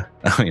show you.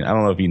 I mean, I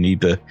don't know if you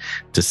need to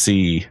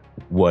see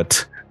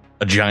what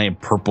a giant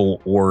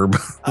purple orb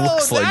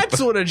looks like.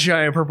 That's what a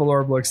giant purple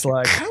orb looks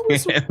like. How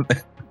is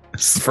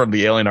This is from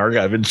the Alien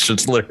Archive. It's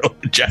just literally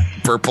a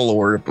giant purple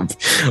orb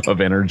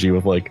of energy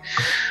with like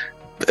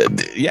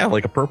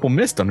a purple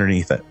mist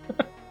underneath it.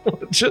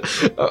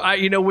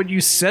 when you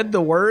said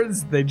the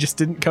words, they just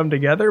didn't come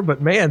together.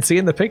 But man,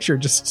 seeing the picture,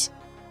 just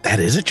That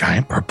is a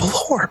giant purple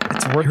orb.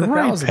 it's worth You're a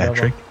right, thousand of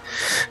Patrick. them.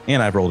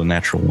 And I've rolled a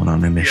natural one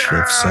on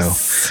initiative,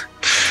 Yes!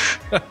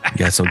 so you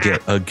guys will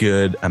get a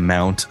good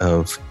amount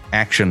of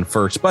action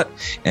first. But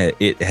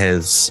it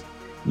has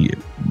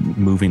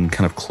moving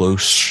kind of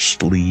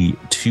closely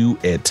to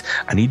it.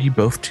 I need you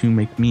both to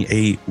make me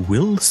a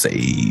will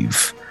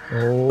save.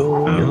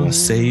 Oh. Will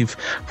save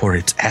for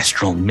its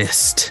astral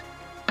mist.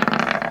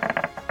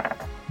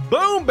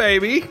 Boom,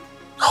 baby!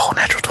 Oh,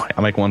 natural 20.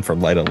 I'll make one for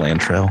Lyta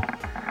Lantrell.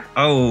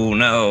 Oh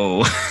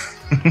no.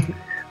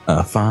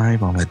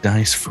 5 on the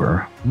dice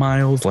for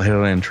Miles. Lyta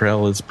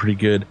Lantrell is pretty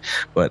good,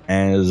 but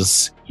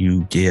as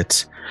you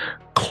get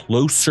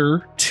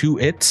closer to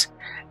it,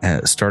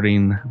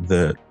 starting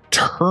the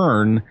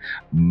turn,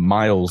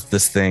 Miles,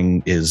 this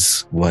thing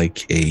is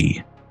like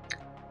a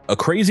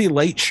crazy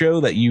light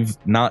show that you've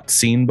not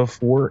seen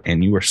before,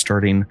 and you are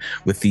starting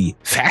with the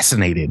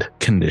fascinated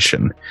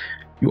condition.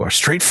 You are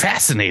straight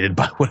fascinated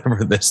by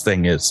whatever this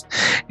thing is,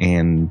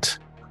 and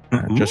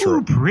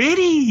Ooh,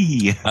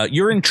 pretty.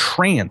 you're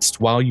entranced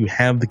while you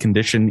have the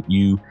condition.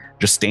 You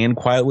just stand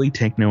quietly,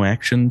 take no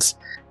actions,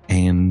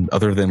 and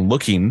other than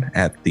looking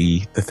at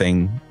the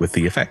thing with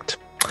the effect.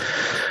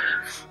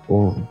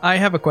 Oh, I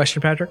have a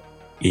question, Patrick.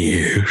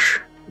 yes.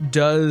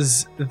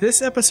 Does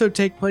this episode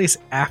take place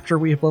after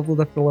we've leveled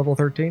up to level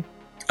 13?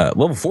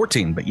 Level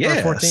 14, but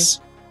yes.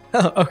 14?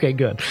 Oh, okay,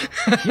 good.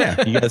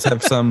 Yeah, you guys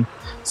have some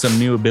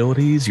new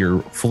abilities.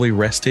 You're fully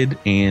rested,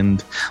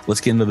 and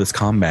let's get into this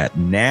combat.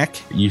 Knack,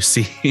 you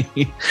see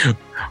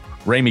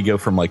Raimi go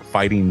from like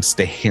fighting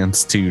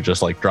stance to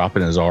just like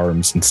dropping his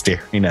arms and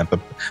staring at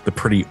the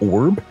pretty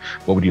orb.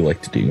 What would you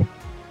like to do?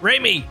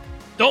 Raimi,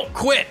 don't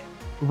quit!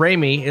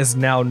 Raimi is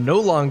now no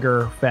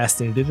longer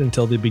fascinated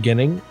until the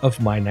beginning of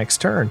my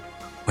next turn.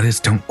 What is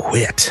don't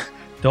quit?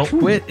 Don't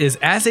quit is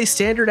as a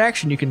standard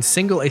action, you can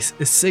signal a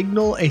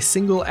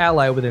single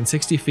ally within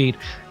 60 feet.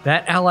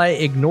 That ally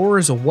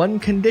ignores one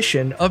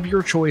condition of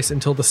your choice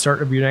until the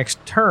start of your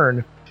next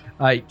turn,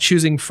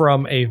 choosing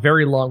from a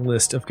very long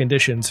list of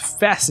conditions,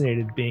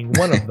 fascinated being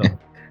one of them.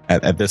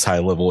 At this high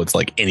level, it's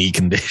like any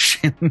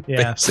condition,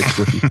 Yeah.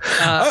 basically.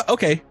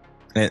 Okay.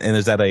 And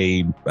is that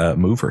a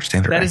move or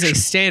standard That action? is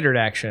a standard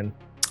action.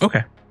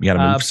 Okay. You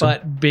gotta move.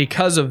 But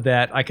because of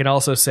that, I can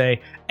also say,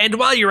 and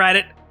while you're at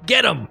it,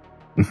 get him!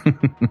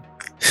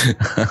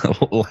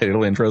 Later,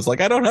 Lantro's like,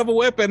 I don't have a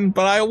weapon,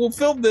 but I will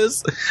film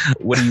this.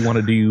 What do you want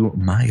to do,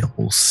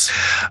 Miles?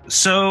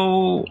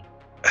 So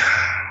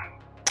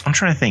I'm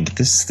trying to think.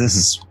 This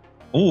is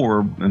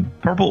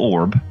purple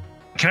orb.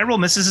 Can I roll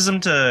mysticism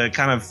to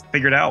kind of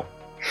figure it out?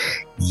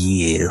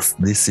 Yes,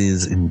 this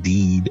is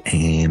indeed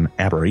an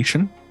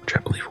aberration, which I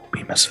believe will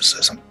be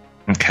mysticism.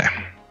 Okay.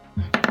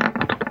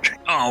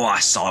 Oh, I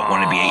saw it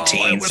want to be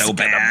 18 so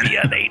bad. Be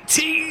an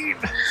 18.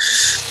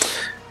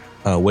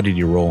 What did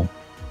you roll?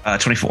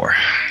 24.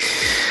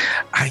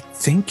 I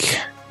think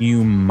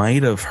you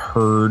might have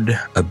heard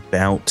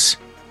about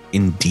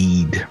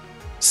indeed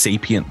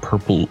sapient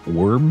purple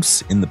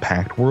orbs in the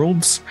Pact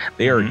Worlds.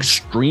 They are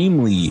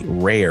extremely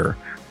rare,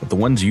 but the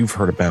ones you've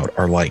heard about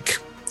are like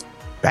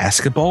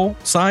basketball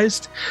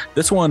sized.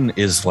 This one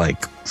is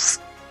like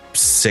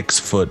 6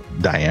 foot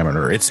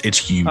diameter. It's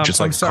huge. It's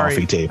like a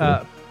coffee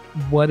table.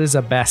 What is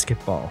a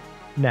basketball?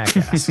 Knack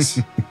asks.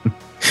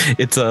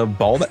 It's a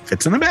ball that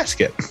fits in a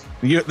basket.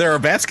 There are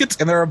baskets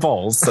and there are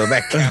balls, so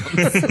that counts.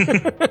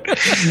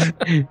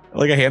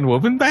 Like a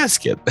hand-woven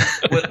basket.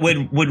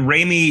 would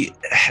Raimi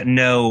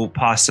know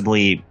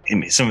possibly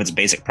some of its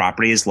basic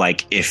properties,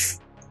 like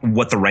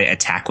what the right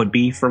attack would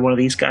be for one of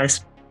these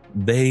guys?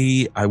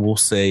 I will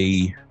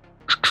say,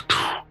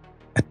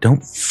 I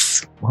don't.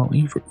 Well,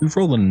 you've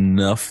rolled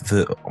enough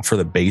for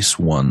the base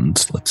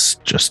ones. Let's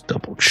just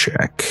double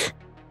check.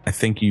 I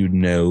think you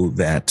know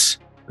that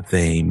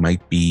they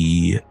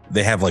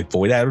have like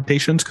void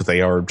adaptations because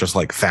they are just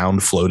like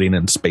found floating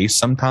in space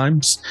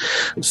sometimes.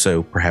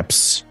 So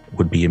perhaps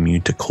would be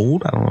immune to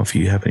cold. I don't know if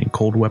you have any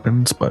cold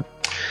weapons, but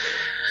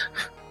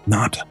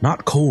not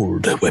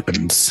cold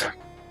weapons.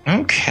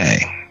 Okay.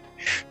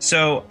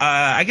 So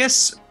I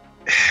guess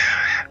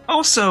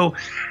also,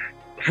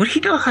 would he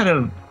know how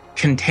to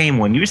contain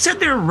one? You said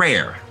they're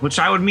rare, which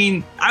I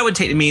would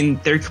take to mean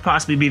they could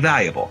possibly be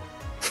valuable.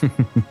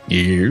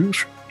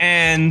 Yes.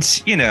 And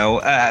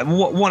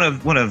one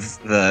of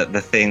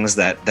the things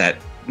that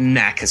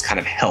Knack has kind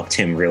of helped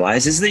him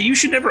realize is that you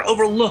should never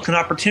overlook an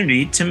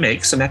opportunity to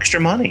make some extra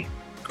money.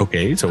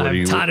 Okay, so what would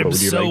you like to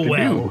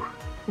do?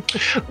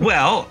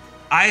 Well,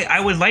 I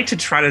would like to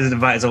try to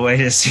devise a way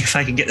to see if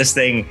I can get this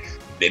thing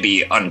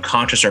maybe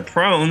unconscious or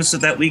prone so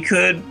that we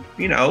could,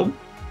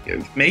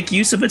 make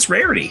use of its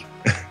rarity.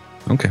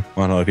 Okay.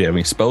 Well, I don't know if you have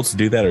any spells to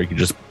do that, or you can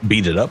just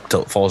beat it up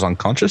till it falls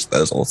unconscious.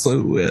 That is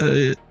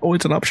also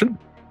always an option.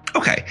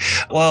 Okay.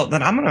 Well,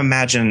 then I'm going to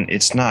imagine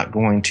it's not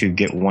going to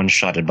get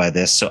one-shotted by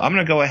this. So I'm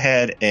going to go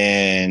ahead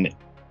and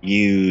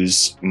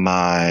use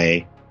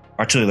my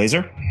artillery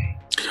laser.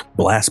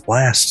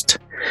 Blast.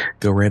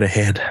 Go right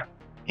ahead.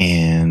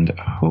 And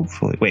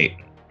hopefully... Wait.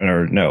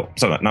 Or no.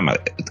 So not my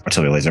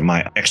artillery laser.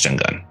 My X-Gen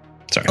gun.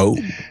 Sorry. Oh.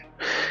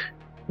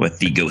 With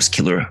the Ghost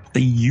Killer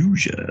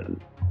Fusion.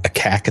 A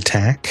cack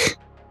attack.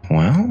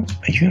 Well,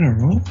 are you going to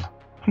roll?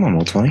 Come on,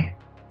 Roll20.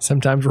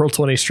 Sometimes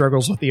Roll20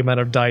 struggles with the amount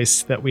of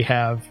dice that we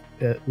have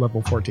at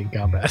level 14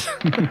 combat.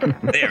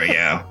 There we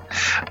go.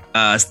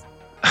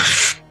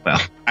 Well,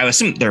 I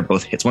assume they're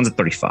both hits. One's at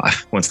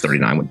 35, one's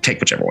 39. We'll take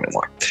whichever one you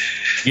want.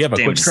 You have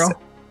a quick draw?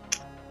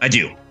 I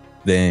do.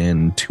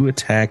 Then 2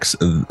 attacks,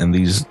 and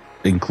these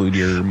include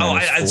your.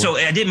 So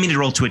I didn't mean to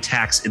roll 2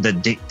 attacks. The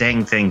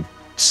dang thing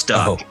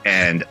stuck.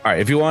 And all right,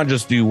 if you want to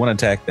just do 1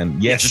 attack, then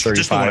yes, just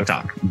 35. the one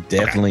attack.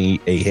 Definitely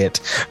a hit.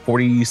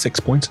 46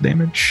 points of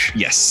damage.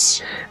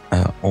 Yes.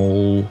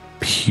 All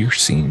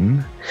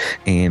piercing,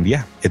 and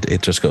yeah,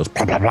 it just goes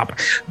plop, plop, plop.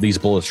 These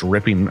bullets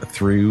ripping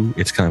through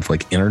its kind of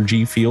like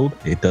energy field.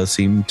 It does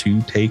seem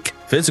to take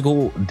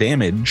physical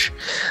damage.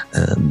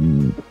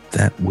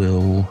 That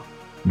will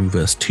move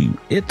us to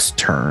its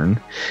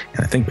turn,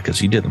 and I think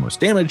because you did the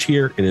most damage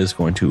here, it is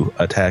going to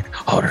attack.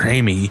 Oh,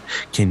 Rami,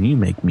 can you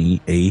make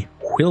me a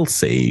will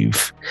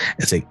save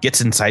as it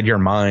gets inside your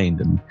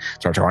mind and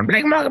starts going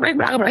bling, bling, bling,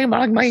 bling, bling,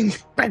 bling,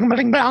 bling,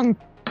 bling, bling.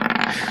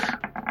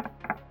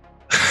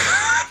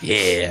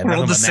 Yeah,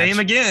 rolled the same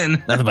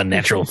again. Nothing but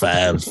natural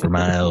 5s for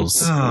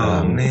Miles.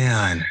 Oh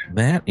man,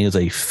 that is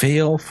a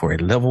fail for a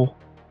level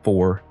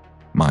 4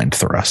 mind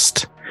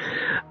thrust.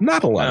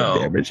 Not a lot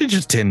of damage. It's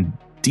just 10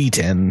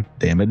 D10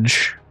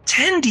 damage.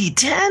 10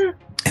 D10.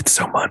 It's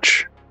so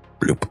much.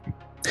 Bloop.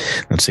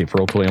 Let's see if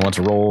Roll20 wants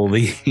to roll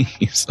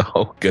these.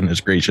 Oh goodness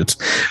gracious,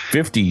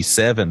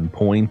 57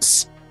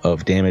 points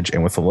of damage,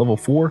 and with a level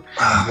 4,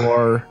 you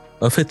are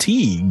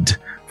fatigued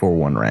for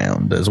 1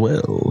 round as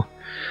well.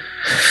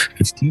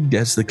 Fatigued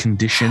as the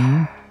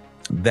condition.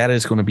 That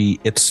is going to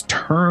be its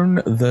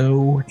turn,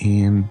 though,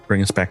 and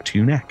bring us back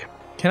to Knack.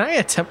 Can I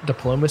attempt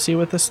diplomacy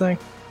with this thing?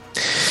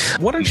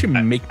 Why don't you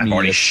make me... I've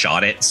already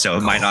shot it, so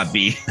it might not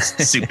be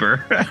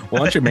super. Why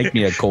don't you make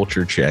me a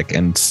culture check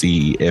and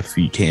see if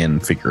you can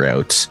figure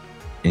out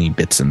any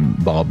bits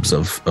and bobs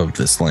of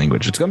this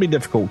language. It's going to be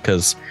difficult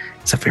because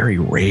it's a very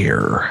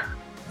rare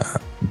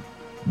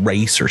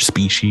race or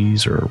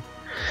species or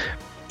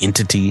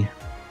entity.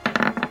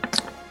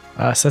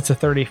 So that's a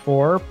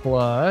 34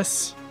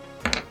 plus.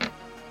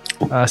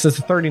 So it's a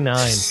 39.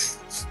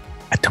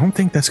 I don't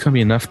think that's going to be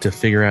enough to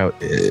figure out,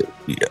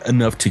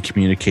 enough to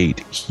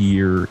communicate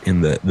here in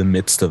the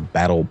midst of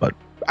battle. But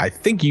I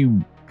think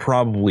you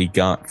probably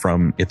got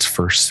from its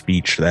first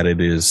speech that it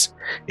was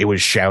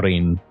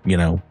shouting,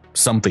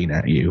 something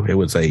at you. It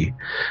was a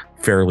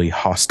fairly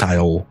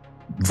hostile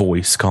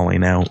voice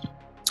calling out.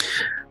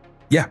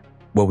 Yeah.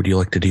 What would you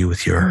like to do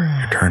with your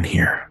turn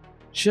here?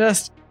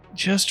 Just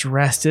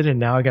rested, and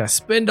now I gotta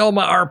spend all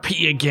my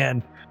RP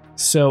again.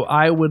 So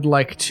I would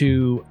like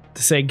to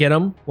say get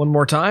him one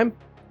more time.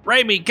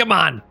 Rami, come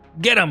on,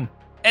 get him.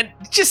 And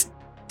just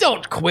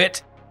don't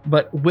quit.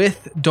 But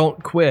with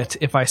don't quit,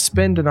 if I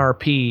spend an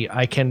RP,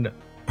 I can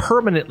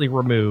permanently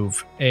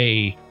remove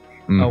a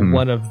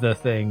one of the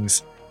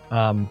things,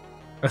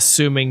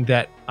 assuming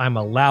that I'm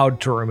allowed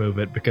to remove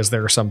it, because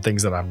there are some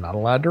things that I'm not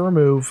allowed to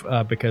remove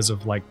because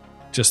of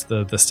just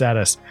the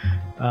status,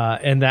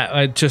 and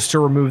that just to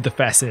remove the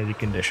fascinated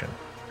condition.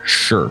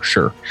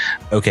 Sure.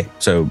 Okay,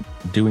 so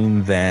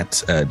doing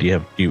that, do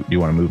you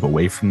want to move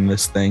away from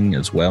this thing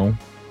as well?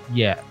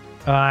 Yeah,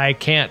 I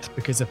can't,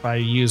 because if I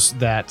use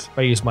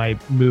my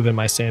move in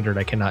my standard,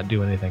 I cannot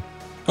do anything.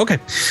 Okay,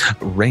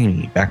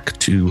 Rainy, back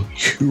to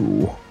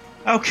you.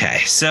 Okay,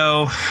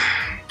 so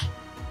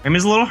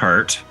Rami's a little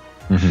hurt.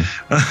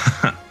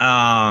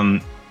 Mm-hmm.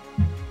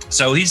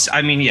 So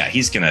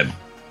he's gonna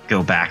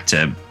go back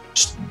to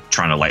just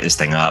trying to light this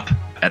thing up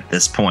at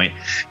this point.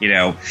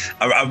 A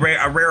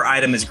rare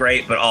item is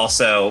great, but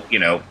also,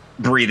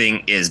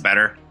 breathing is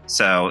better.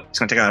 So he's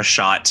going to take another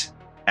shot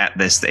at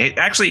this thing.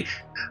 Actually,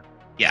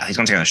 yeah, he's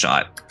going to take another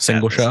shot.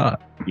 Single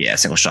shot. Yeah,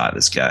 single shot at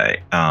this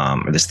guy,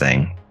 or this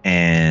thing.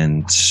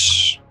 And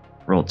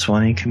roll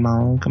 20. Come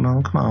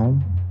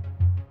on.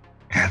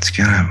 That's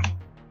gonna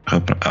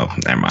open. Oh,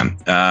 never mind.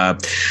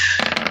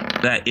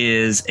 That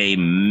is a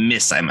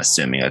miss, I'm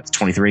assuming. It's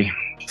 23.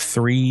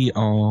 3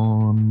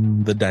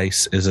 on the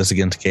dice. Is this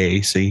against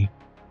KAC?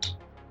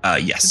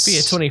 Yes. It'd be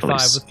a 25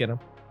 with get him.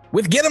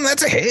 With get him,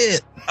 that's a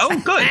hit. Oh,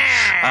 good.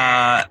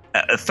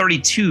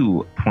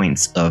 32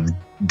 points of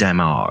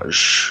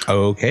damage.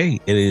 Okay,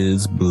 it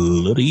is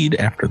bloodied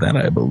after that,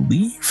 I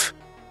believe.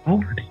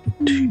 Oh,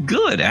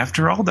 good.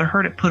 After all the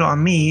hurt it put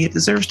on me, it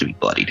deserves to be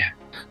bloodied.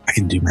 I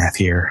can do math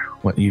here.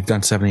 What, you've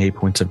done 78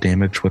 points of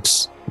damage.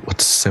 What's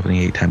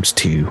 78 times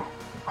 2?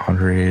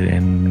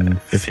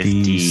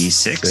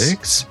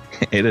 156.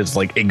 It is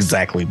like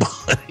exactly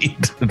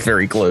bloodied.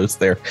 Very close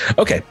there.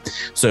 Okay,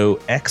 so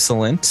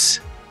excellent.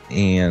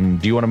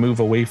 And do you want to move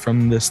away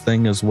from this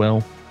thing as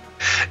well?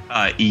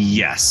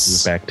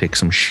 Yes. Move back, take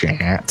some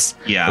shots.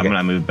 Yeah, Okay. I'm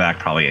gonna move back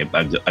probably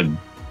a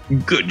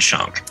good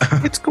chunk.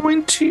 It's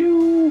going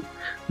to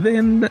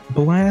then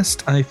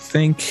blast, I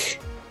think.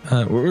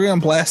 We're going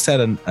to blast at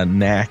a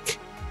Knack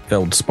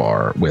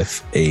Feldspar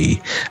with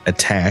a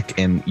attack,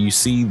 and you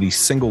see the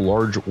single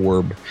large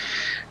orb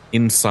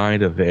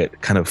inside of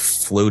it kind of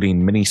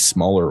floating many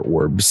smaller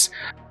orbs,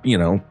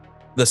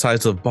 the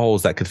size of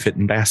balls that could fit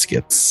in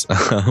baskets,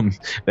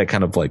 that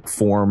kind of like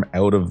form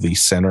out of the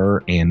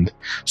center and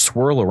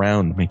swirl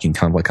around, making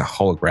kind of like a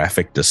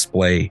holographic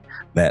display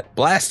that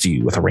blasts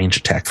you with a range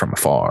attack from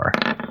afar.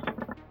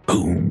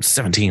 Boom,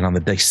 17 on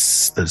the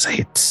dice. Those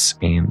hits.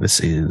 And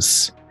this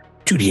is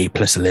 2d8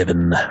 plus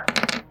 11.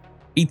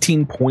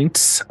 18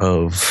 points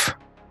of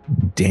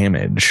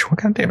damage. What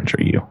kind of damage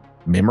are you?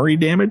 Memory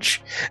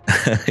damage?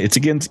 It's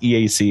against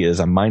EAC as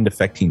a mind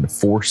affecting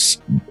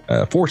force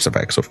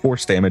effect. So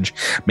force damage.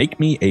 Make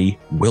me a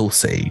will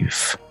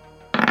save.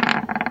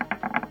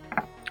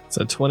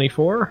 So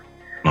 24.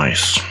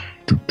 Nice.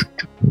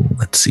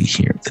 Let's see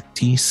here. The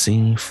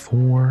DC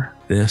for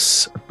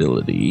this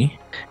ability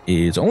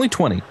is only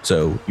 20.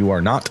 So you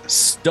are not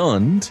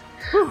stunned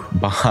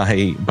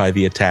by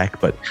the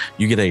attack, but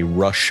you get a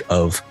rush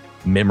of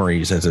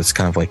memories as it's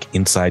kind of like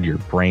inside your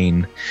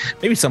brain.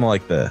 Maybe some of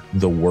like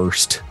the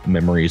worst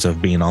memories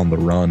of being on the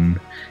run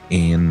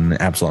in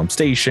Absalom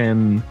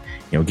Station,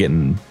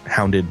 getting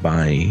hounded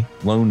by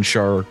loan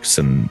sharks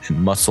and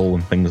muscle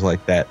and things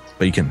like that.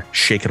 But you can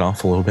shake it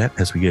off a little bit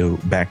as we go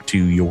back to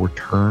your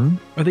turn.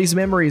 Are these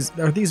memories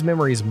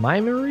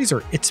my memories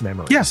or its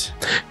memories? Yes,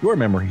 your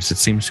memories. It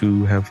seems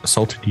to have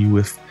assaulted you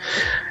with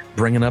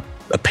bringing up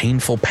a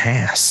painful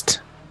past.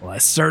 Well, I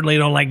certainly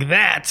don't like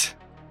that.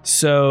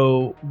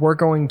 So we're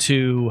going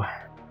to,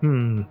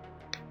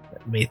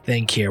 let me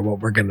think here what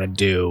we're going to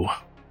do.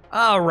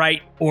 All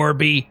right,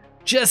 Orby,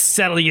 just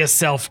settle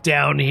yourself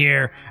down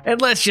here and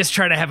let's just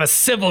try to have a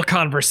civil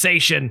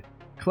conversation.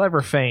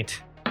 Clever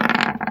feint.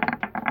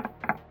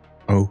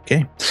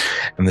 Okay.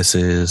 And this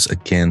is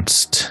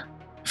against,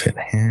 if it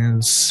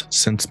has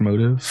sense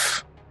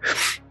motive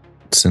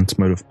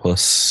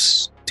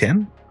plus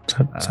 10. Does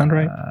that sound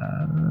right?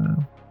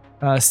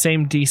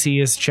 Same DC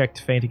as check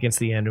to feint against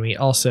the enemy.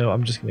 Also,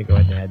 I'm just going to go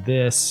ahead and add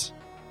this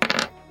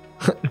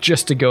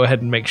just to go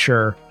ahead and make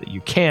sure that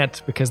you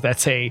can't, because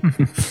that's a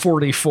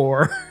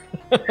 44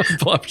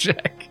 bluff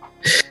check.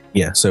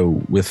 Yeah, so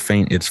with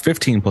feint, it's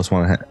 15 plus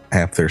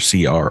 1.5 their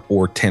CR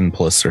or 10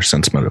 plus their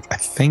sense motive. I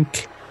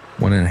think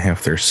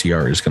 1.5 their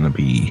CR is going to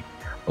be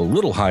a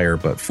little higher,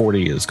 but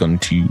 40 is going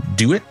to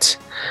do it.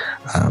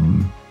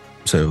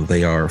 So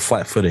they are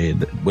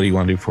flat-footed. What do you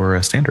want to do for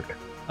a standard?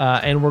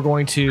 And we're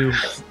going to,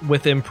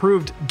 with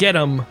improved get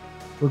 'em,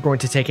 we're going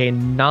to take a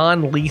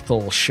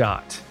non-lethal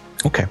shot.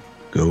 Okay,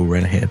 go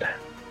right ahead.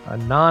 A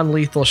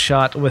non-lethal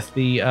shot with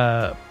the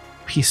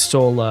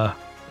Pistola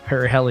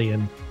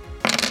Perihelion.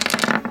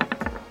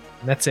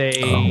 That's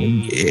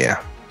a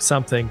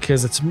something,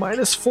 because it's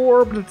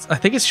 -4, but I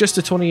think it's just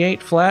a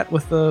 28 flat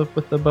with the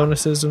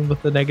bonuses and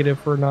with the negative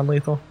for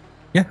non-lethal.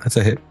 Yeah, that's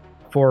a hit.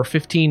 For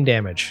 15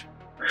 damage.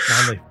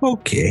 Non-lethal.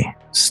 Okay,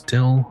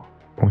 still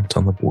points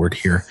on the board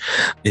here.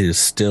 It is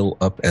still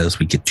up as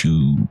we get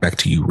back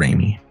to you,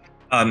 Raimi.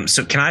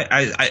 So can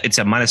I it's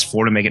a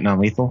 -4 to make it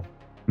non-lethal?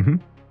 Mm-hmm.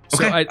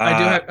 So Okay.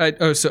 I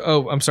do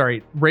have. I'm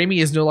sorry. Raimi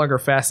is no longer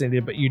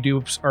fascinated, but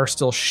you are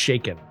still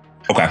shaken.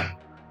 Okay.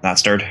 Not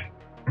stirred.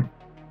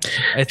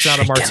 It's not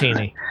a Shaken.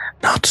 martini.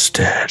 Not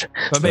stirred.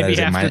 But maybe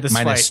that is after this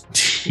fight.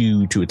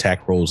 -2 to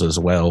attack rolls as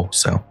well.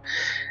 So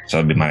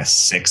it'd be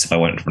 -6 if I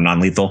went for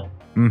non-lethal.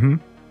 mm-hmm.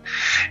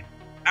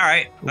 All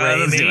right.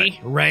 Let's do it.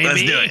 Raimi.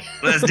 Let's do it.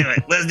 Let's do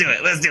it. Let's do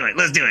it. Let's do it.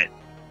 Let's do it.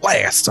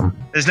 Blast them.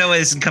 There's no way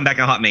this can come back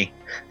and haunt me.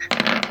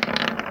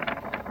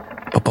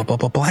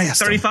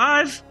 Blast 'em.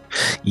 35?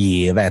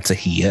 Yeah, that's a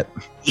hit.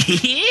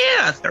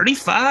 Yeah,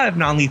 35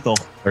 non-lethal.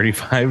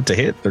 35 to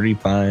hit,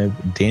 35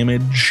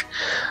 damage.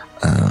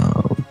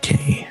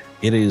 Okay.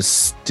 It is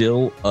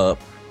still up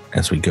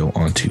as we go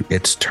on to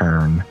its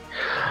turn.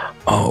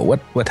 Oh,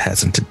 what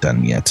hasn't it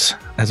done yet?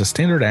 As a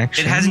standard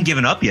action, It hasn't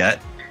given up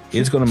yet.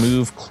 it's going to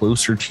move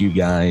closer to you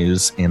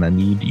guys, and I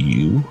need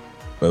you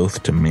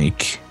both to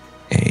make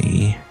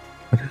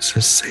what is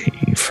this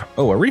save?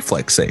 Oh, a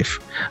reflex save.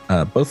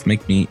 Both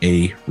make me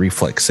a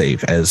reflex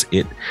save as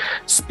it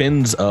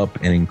spins up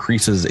and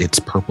increases its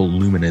purple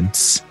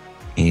luminance,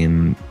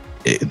 and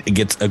it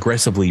gets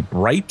aggressively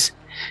bright,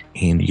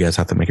 and you guys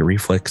have to make a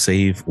reflex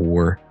save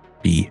or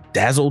be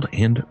dazzled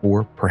and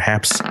or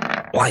perhaps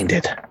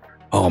blinded.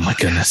 Oh my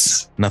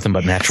goodness. Nothing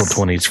but natural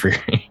 20s for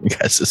you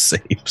guys'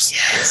 saves.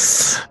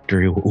 Yes.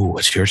 Drew,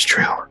 what's yours,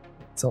 Drew?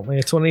 It's only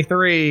a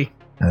 23.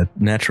 A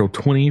natural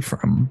 20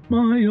 from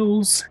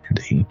Miles and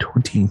a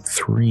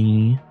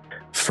 23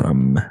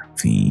 from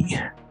the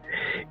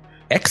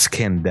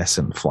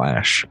excandescent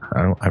flash.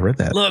 I read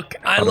that. Look,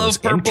 I thought it was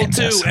love purple too.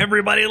 incandescent.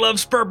 Everybody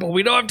loves purple.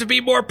 We don't have to be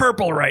more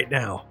purple right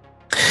now.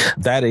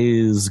 That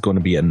is going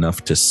to be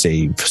enough to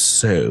save.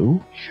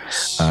 So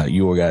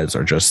you guys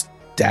are just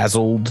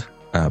dazzled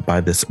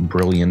by this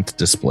brilliant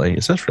display.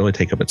 Does this really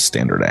take up its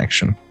standard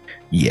action?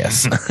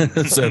 Yes.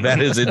 So that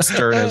is its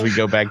turn as we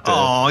go back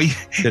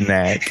to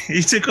Knack.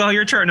 You took all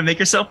your turn to make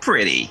yourself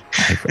pretty.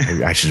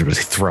 I should be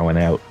throwing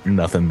out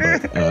nothing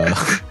but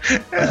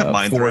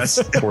Mind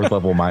thrust. fourth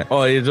level mind.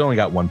 Oh, it's only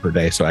got one per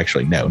day, so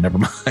actually no, never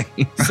mind.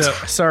 So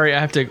sorry, I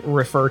have to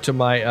refer to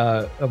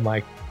my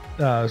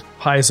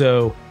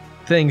Paizo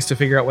things to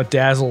figure out what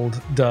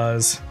Dazzled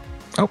does.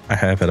 Oh, I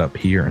have it up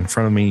here in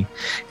front of me.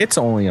 It's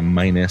only a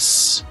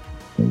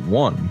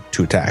 -1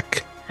 to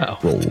attack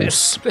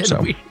rolls. Then So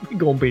we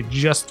gonna be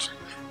just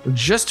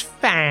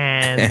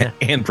fine.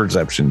 and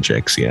perception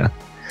checks, yeah.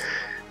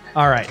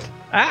 All right.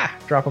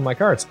 Dropping my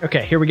cards.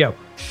 Okay, here we go.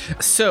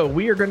 So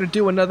we are going to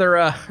do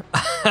another.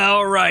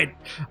 All right,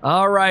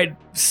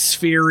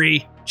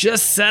 Sphery,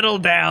 just settle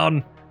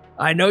down.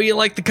 I know you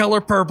like the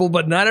color purple,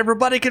 but not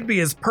everybody can be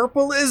as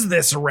purple as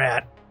this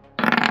rat.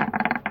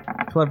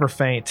 Clever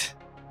feint.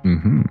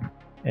 Mm-hmm.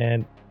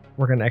 And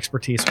we're going to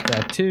expertise with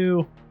that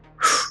too.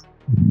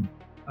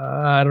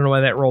 I don't know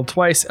why that rolled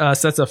twice. So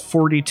that's a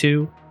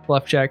 42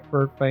 bluff check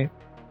for feint.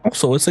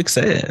 Also a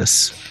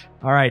success.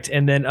 All right,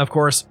 and then of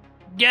course,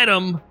 get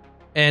him.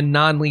 And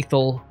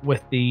non-lethal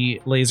with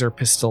the laser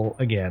pistol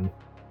again.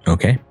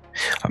 Okay.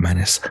 A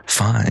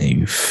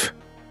 -5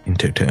 in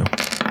toto.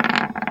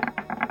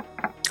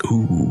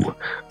 Ooh.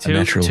 Toot,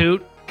 natural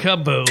toot,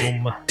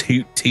 kaboom.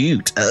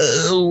 Toot.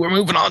 Oh, we're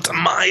moving on to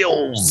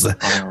Miles. All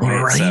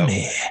right, so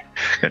Raimi.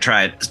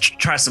 gonna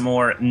try some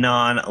more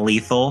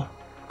non-lethal.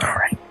 All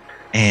right.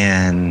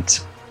 And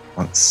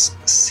let's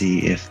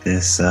see if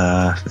this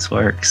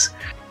works.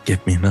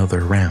 Give me another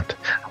round.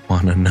 I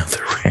want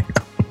another round.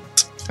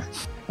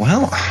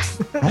 Well,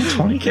 roll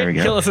 20. There we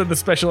Kill go. us in the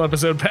special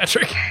episode,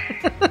 Patrick.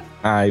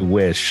 I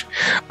wish.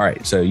 All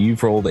right, so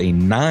you've rolled a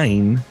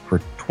 9 for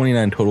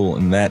 29 total,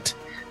 and that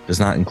does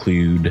not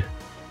include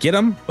get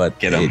 'em, but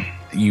Get 'em.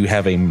 You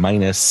have a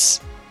 -1,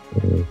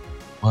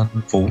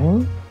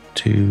 4,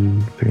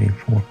 2, 3,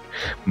 4,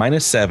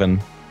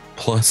 -7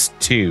 plus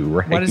 2.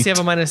 Right? Why does he have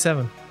a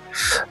 -7?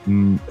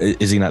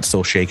 Is he not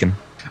still shaken?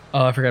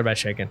 Oh, I forgot about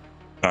shaken.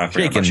 I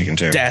forgot about chicken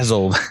too.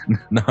 Dazzled,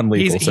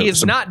 non-lethal. He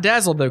is not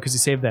dazzled though because he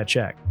saved that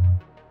check.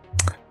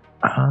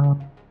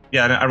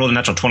 Yeah, I rolled a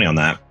natural 20 on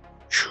that.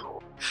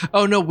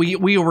 Oh no,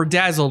 we were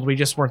dazzled. We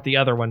just weren't the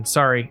other one.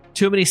 Sorry.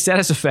 Too many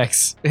status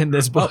effects in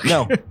this book.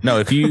 No.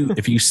 If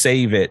you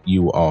save it,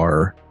 you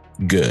are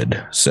good.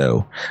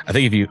 So I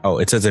think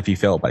it says if you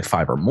fail it by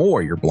 5 or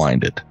more, you're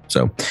blinded.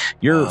 So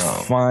you're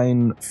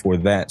fine for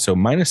that. So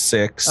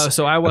 -6. Oh,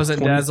 so I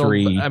wasn't dazzled.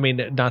 23. I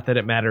mean, not that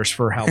it matters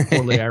for how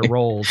poorly I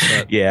rolled.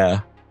 But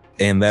Yeah.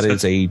 And that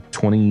is a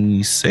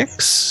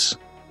 26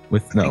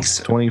 with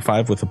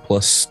 25 with a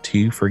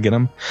 +2 for get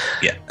 'em.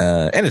 Yeah.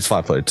 And it's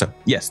flat-footed. So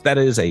yes, that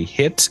is a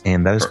hit,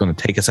 and that is going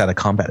to take us out of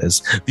combat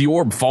as the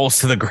orb falls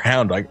to the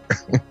ground. Like,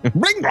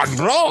 ring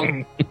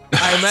wrong.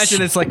 I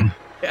imagine it's like,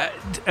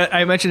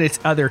 it's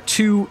either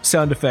two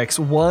sound effects.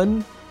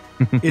 One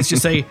is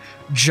just a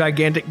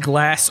gigantic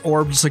glass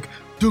orb, just like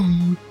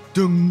dung,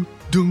 dung,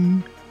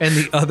 dung. And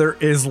the other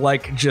is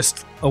like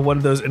just one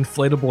of those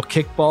inflatable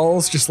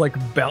kickballs, just like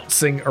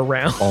bouncing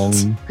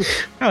around.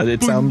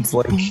 It sounds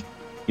like,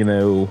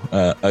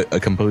 a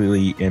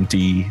completely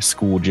empty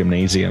school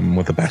gymnasium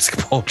with a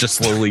basketball just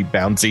slowly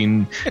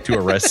bouncing to a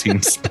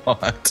resting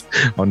spot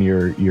on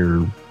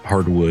your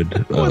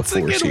hardwood floors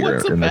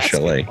here in the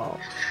chalet.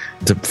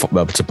 It's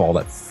a ball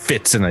that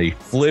fits in a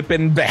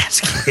flipping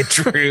basket,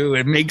 Drew.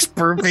 It makes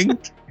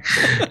perfect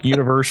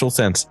universal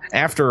sense.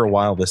 After a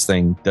while, this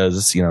thing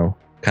does,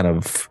 kind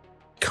of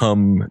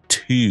come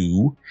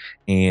to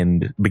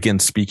and begin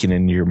speaking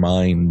in your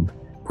mind,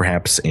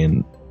 perhaps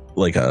in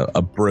like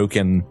a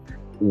broken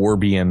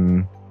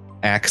Orbian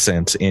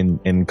accent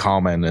in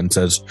common, and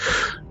says,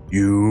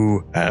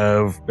 "You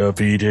have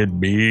defeated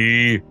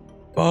me,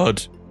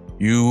 but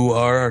you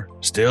are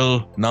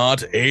still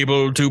not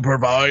able to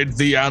provide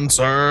the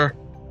answer.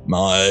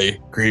 My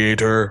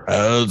creator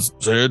has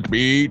sent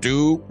me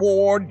to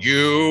warn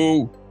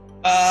you."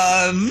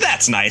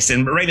 That's nice.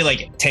 And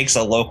Raimi takes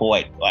a local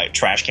like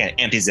trash can,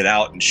 empties it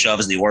out, and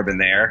shoves the orb in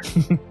there.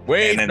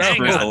 Wait, and then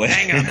screws away.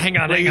 Hang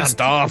on.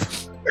 Stop.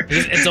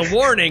 It's a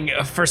warning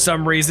for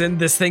some reason.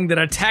 This thing that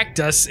attacked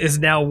us is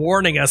now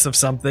warning us of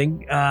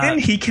something. And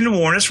he can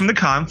warn us from the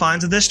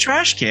confines of this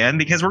trash can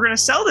because we're going to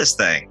sell this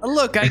thing.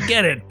 Look, I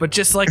get it, but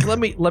just like let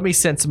me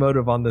sense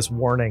motive on this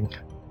warning.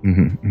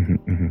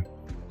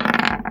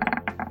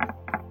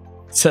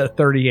 It's a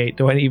 38.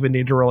 Do I even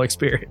need to roll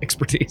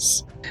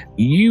expertise?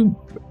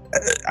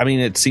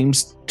 It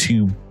seems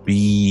to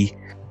be,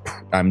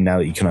 now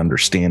that you can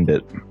understand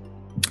it,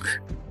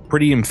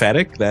 pretty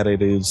emphatic that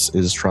it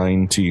is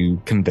trying to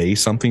convey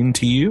something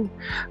to you.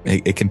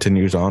 It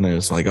continues on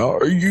as like,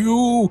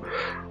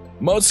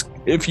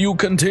 if you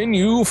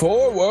continue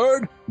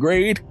forward,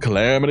 great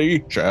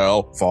calamity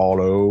shall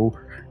follow.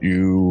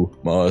 You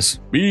must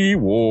be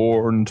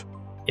warned.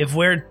 If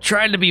we're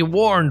trying to be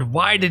warned,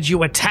 why did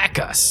you attack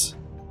us?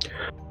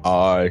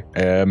 I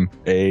am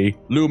a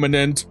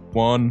luminant,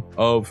 one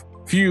of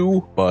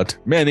few but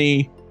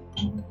many,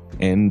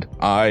 and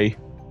I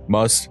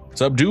must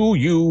subdue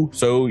you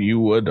so you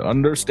would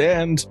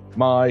understand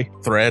my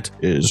threat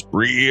is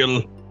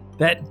real.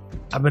 That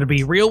I'm going to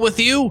be real with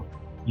you.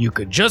 You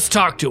could just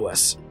talk to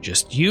us.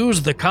 Just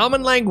use the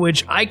common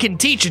language. I can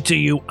teach it to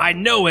you. I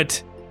know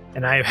it.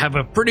 And I have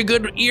a pretty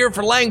good ear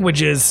for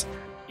languages.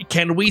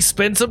 Can we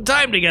spend some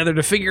time together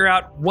to figure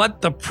out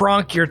what the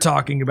pronk you're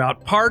talking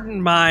about?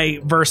 Pardon my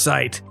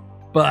versite,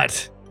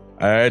 but...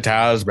 It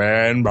has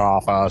been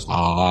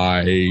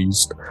prophesied.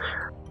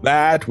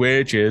 That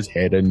which is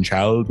hidden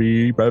shall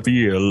be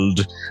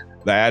revealed.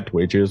 That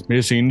which is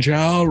missing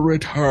shall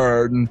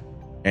return.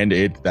 And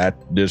it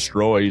that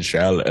destroys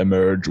shall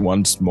emerge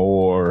once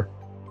more.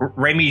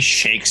 Raimi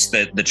shakes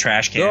the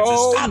trash can and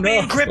says, Stop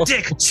being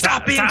cryptic!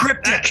 Stop being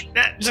cryptic!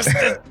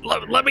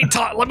 Let me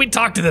talk. Let me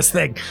talk to this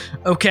thing.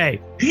 Okay.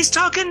 He's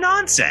talking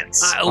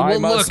nonsense. I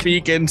must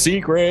speak in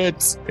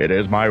secrets. It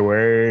is my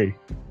way.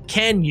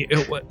 Can you?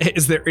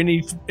 Is there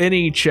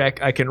any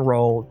check I can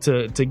roll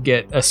to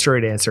get a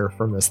straight answer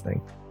from this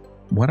thing?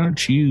 Why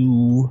don't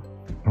you?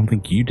 I don't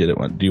think you did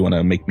it. Do you want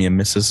to make me a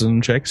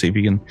mysticism check? See if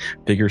you can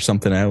figure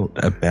something out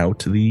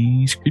about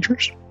these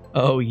creatures.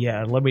 Oh,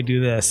 yeah, let me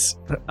do this.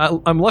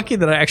 I'm lucky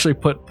that I actually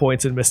put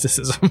points in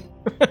mysticism.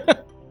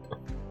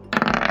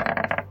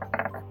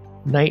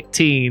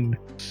 19.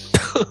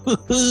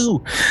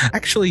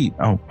 Actually,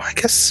 I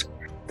guess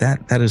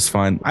that is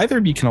fine. Either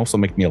of you can also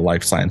make me a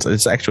life science.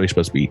 It's actually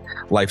supposed to be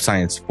life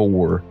science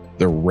for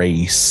the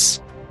race.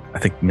 I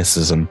think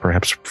mysticism,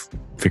 perhaps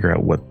figure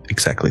out what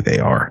exactly they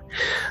are.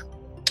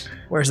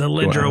 Where's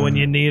Alindra when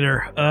you need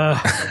her?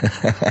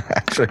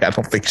 Actually, I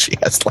don't think she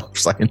has life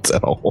science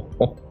at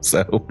all.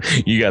 So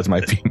you guys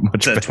might be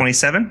much better.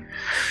 27?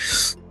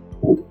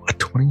 A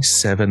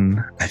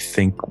 27, I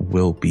think,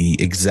 will be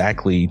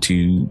exactly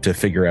to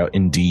figure out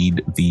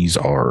indeed these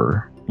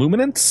are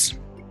luminants.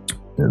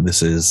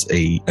 This is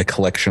a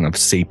collection of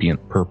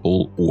sapient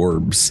purple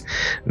orbs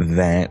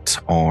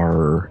that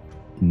are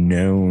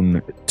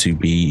known to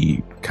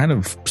be kind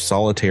of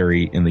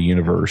solitary in the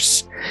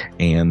universe,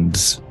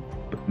 and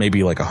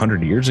maybe like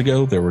 100 years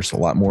ago there was a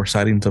lot more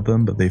sightings of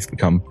them, but they've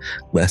become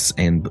less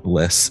and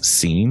less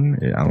seen.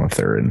 I don't know if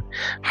they're in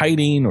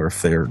hiding or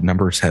if their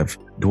numbers have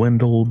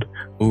dwindled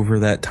over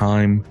that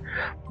time,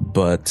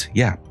 but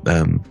yeah,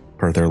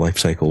 part of their life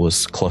cycle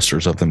is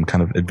clusters of them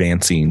kind of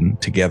advancing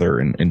together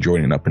and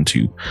joining up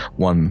into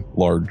one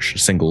large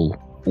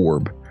single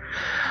orb.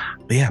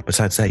 But yeah,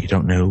 besides that, you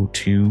don't know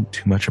too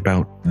much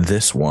about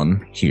this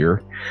one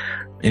here.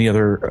 Any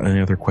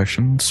other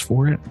questions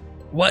for it?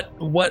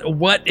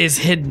 What is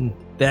hidden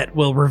that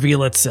will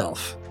reveal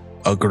itself?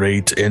 A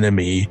great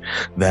enemy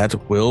that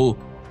will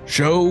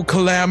show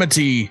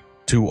calamity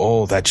to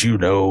all that you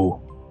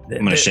know. I'm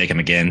going to shake him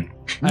again.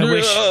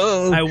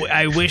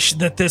 I wish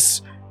that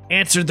this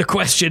answered the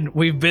question.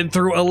 We've been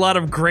through a lot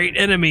of great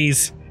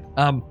enemies.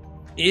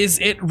 Is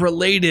it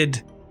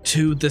related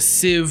to the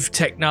Civ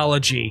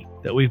technology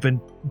that we've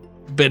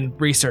been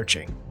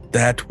researching?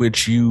 That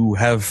which you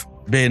have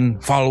been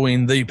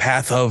following the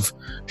path of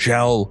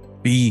shall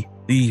be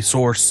the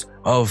source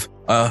of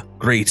a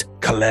great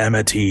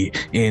calamity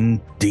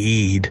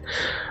indeed.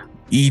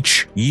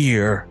 Each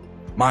year,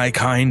 my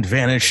kind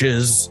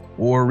vanishes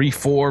or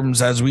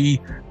reforms as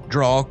we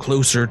draw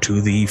closer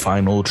to the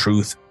final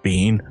truth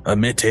being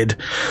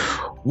emitted.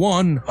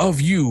 One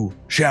of you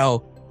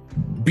shall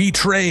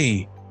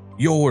betray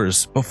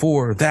yours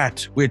before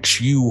that which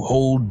you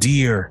hold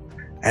dear,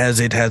 as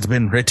it has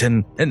been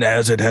written and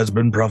as it has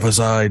been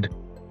prophesied.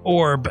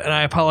 Orb, and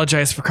I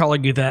apologize for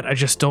calling you that. I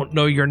just don't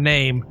know your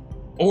name.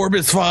 Orb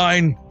is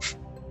fine.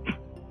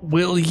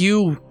 Will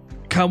you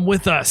come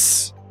with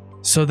us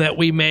so that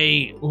we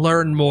may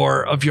learn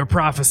more of your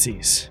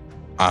prophecies?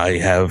 I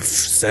have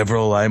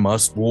several, I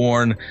must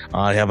warn.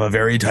 I have a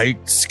very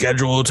tight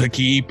schedule to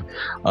keep.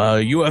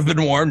 You have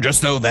been warned,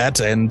 just know that.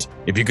 And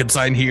if you could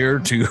sign here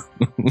to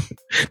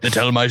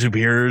tell my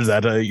superiors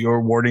that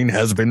your warning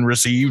has been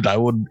received, I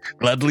would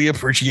gladly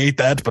appreciate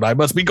that. But I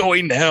must be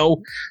going now.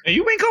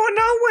 You ain't going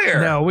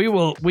nowhere. No,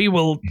 we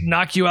will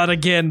knock you out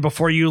again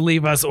before you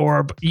leave us,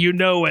 Orb. You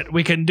know it.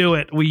 We can do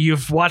it.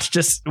 You've watched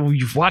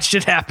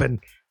it happen.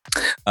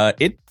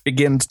 It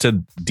begins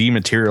to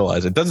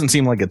dematerialize. It doesn't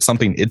seem like it's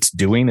something it's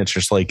doing. It's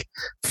just like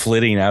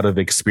flitting out of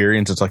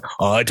experience. It's like,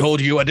 oh, I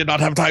told you I did not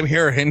have time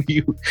here, and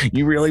you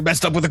really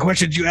messed up with the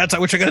questions you asked. I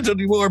wish I could have told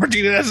you more, but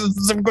you didn't ask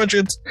some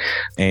questions.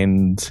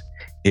 And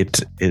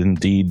it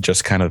indeed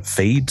just kind of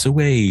fades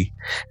away,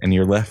 and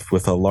you're left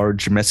with a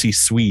large, messy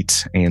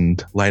suite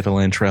and Lyda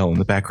Lantrell in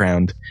the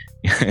background,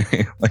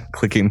 like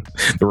clicking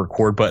the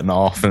record button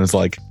off, and it's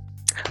like,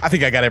 I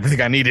think I got everything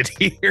I needed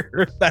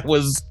here. That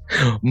was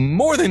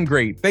more than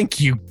great. Thank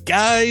you,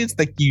 guys.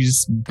 Thank you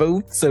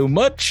both so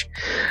much.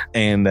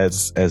 And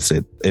as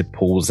it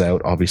pulls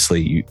out,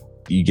 obviously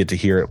you get to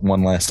hear it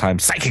one last time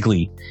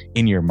psychically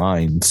in your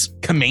minds,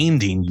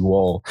 commanding you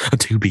all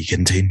to be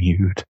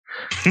continued.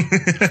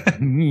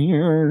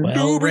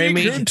 Well,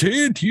 Raimi,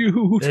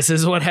 continue. this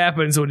is what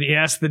happens when you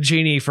ask the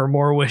genie for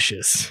more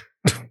wishes.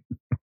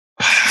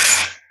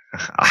 I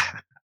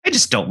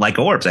just don't like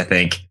orbs, I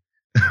think.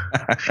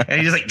 And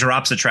he just like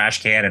drops the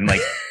trash can and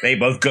like they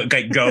both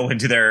go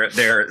into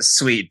their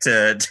suite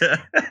to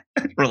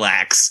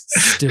relax.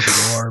 Stupid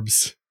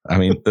orbs. I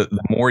mean, the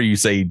more you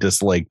say you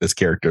dislike this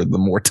character, the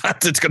more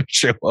times it's going to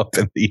show up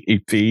in the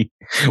AP.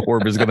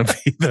 Orb is going to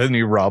be the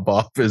new Rob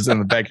Office in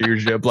the back of your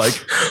ship, like,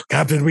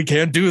 Captain, we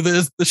can't do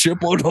this. The ship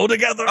won't hold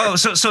together. Oh,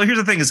 so here's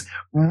the thing: is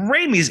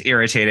Raimi's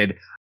irritated.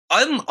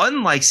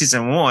 Unlike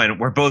season 1,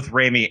 where both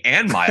Raimi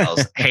and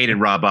Miles hated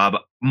Rob Bob,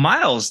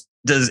 Miles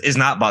is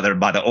not bothered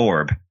by the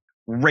orb.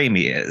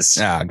 Raimi is.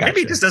 Ah, gotcha.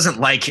 Raimi just doesn't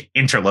like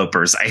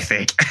interlopers, I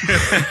think.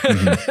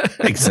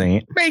 Makes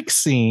sense. Makes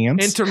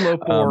sense.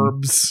 Interlope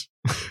orbs.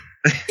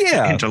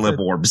 Yeah. Interlope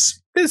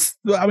orbs.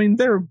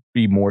 There'll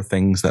be more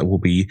things that will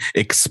be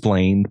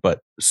explained,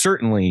 but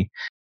certainly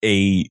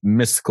a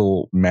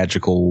mystical,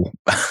 magical,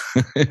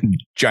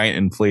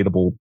 giant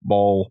inflatable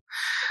ball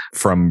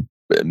from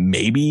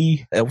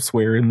maybe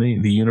elsewhere in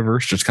the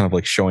universe, just kind of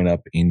like showing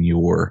up in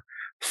your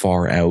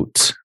far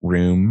out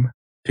room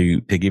to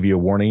give you a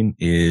warning.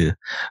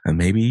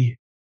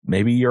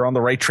 Maybe you're on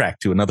the right track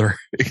to another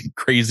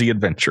crazy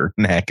adventure,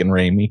 Knack and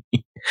Raimi.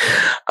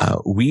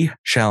 We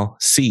shall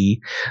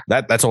see.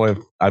 That's all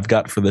I've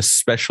got for this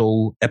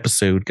special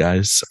episode,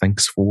 guys.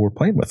 Thanks for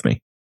playing with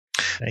me.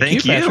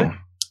 Thank you.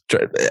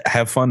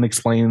 Have fun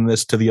explaining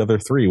this to the other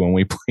 3 when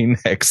we play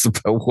next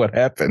about what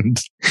happened.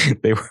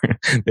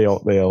 They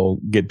all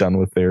get done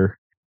with their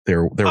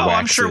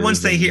I'm sure once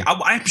they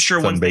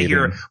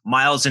hear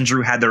Miles and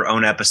Drew had their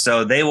own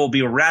episode, they will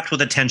be wrapped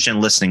with attention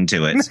listening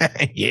to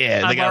it.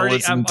 Yeah, I'm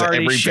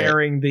already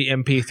sharing the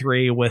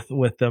MP3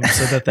 with them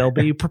so that they'll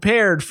be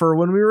prepared for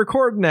when we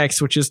record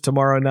next, which is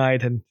tomorrow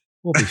night, and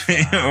we'll be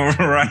fine.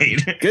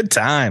 Right. Good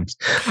times.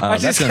 I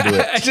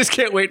just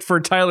can't wait for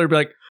Tyler to be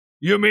like,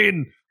 "You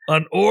mean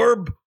an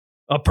orb?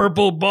 A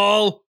purple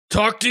ball?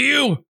 Talk to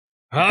you?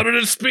 How did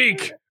it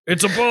speak?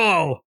 It's a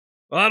ball.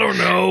 I don't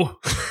know."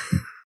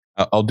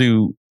 I'll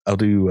do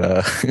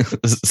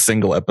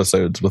single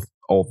episodes with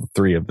all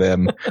 3 of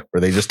them where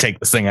they just take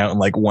this thing out in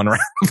like one round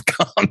of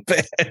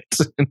combat.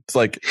 It's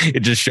like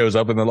it just shows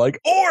up and they're like,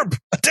 orb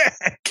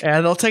attack,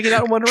 and they'll take it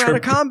out in one round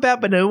of combat,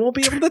 but no one will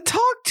be able to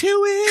talk to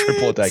it.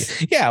 Triple attack.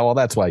 Yeah, well,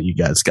 that's why you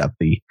guys got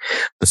the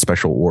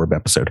special orb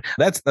episode.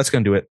 That's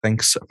gonna do it.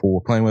 Thanks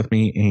for playing with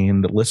me,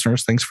 and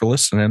listeners, thanks for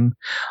listening.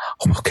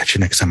 We'll catch you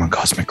next time on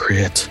Cosmic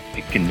Crit.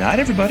 Good night,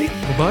 everybody.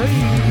 Bye.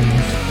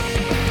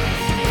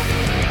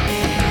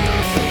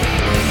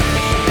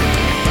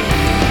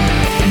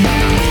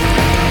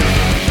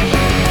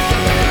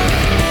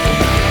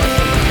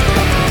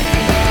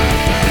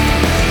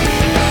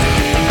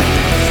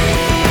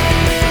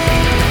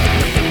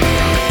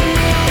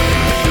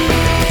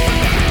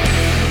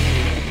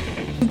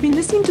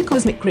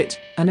 Cosmic Crit,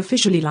 an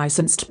officially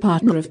licensed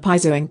partner of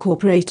Paizo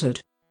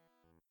Incorporated.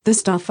 The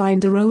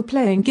Starfinder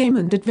role-playing game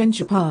and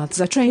adventure paths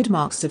are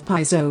trademarks of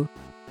Paizo.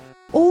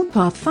 All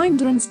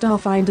Pathfinder and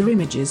Starfinder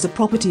images are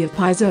property of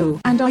Paizo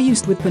and are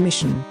used with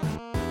permission.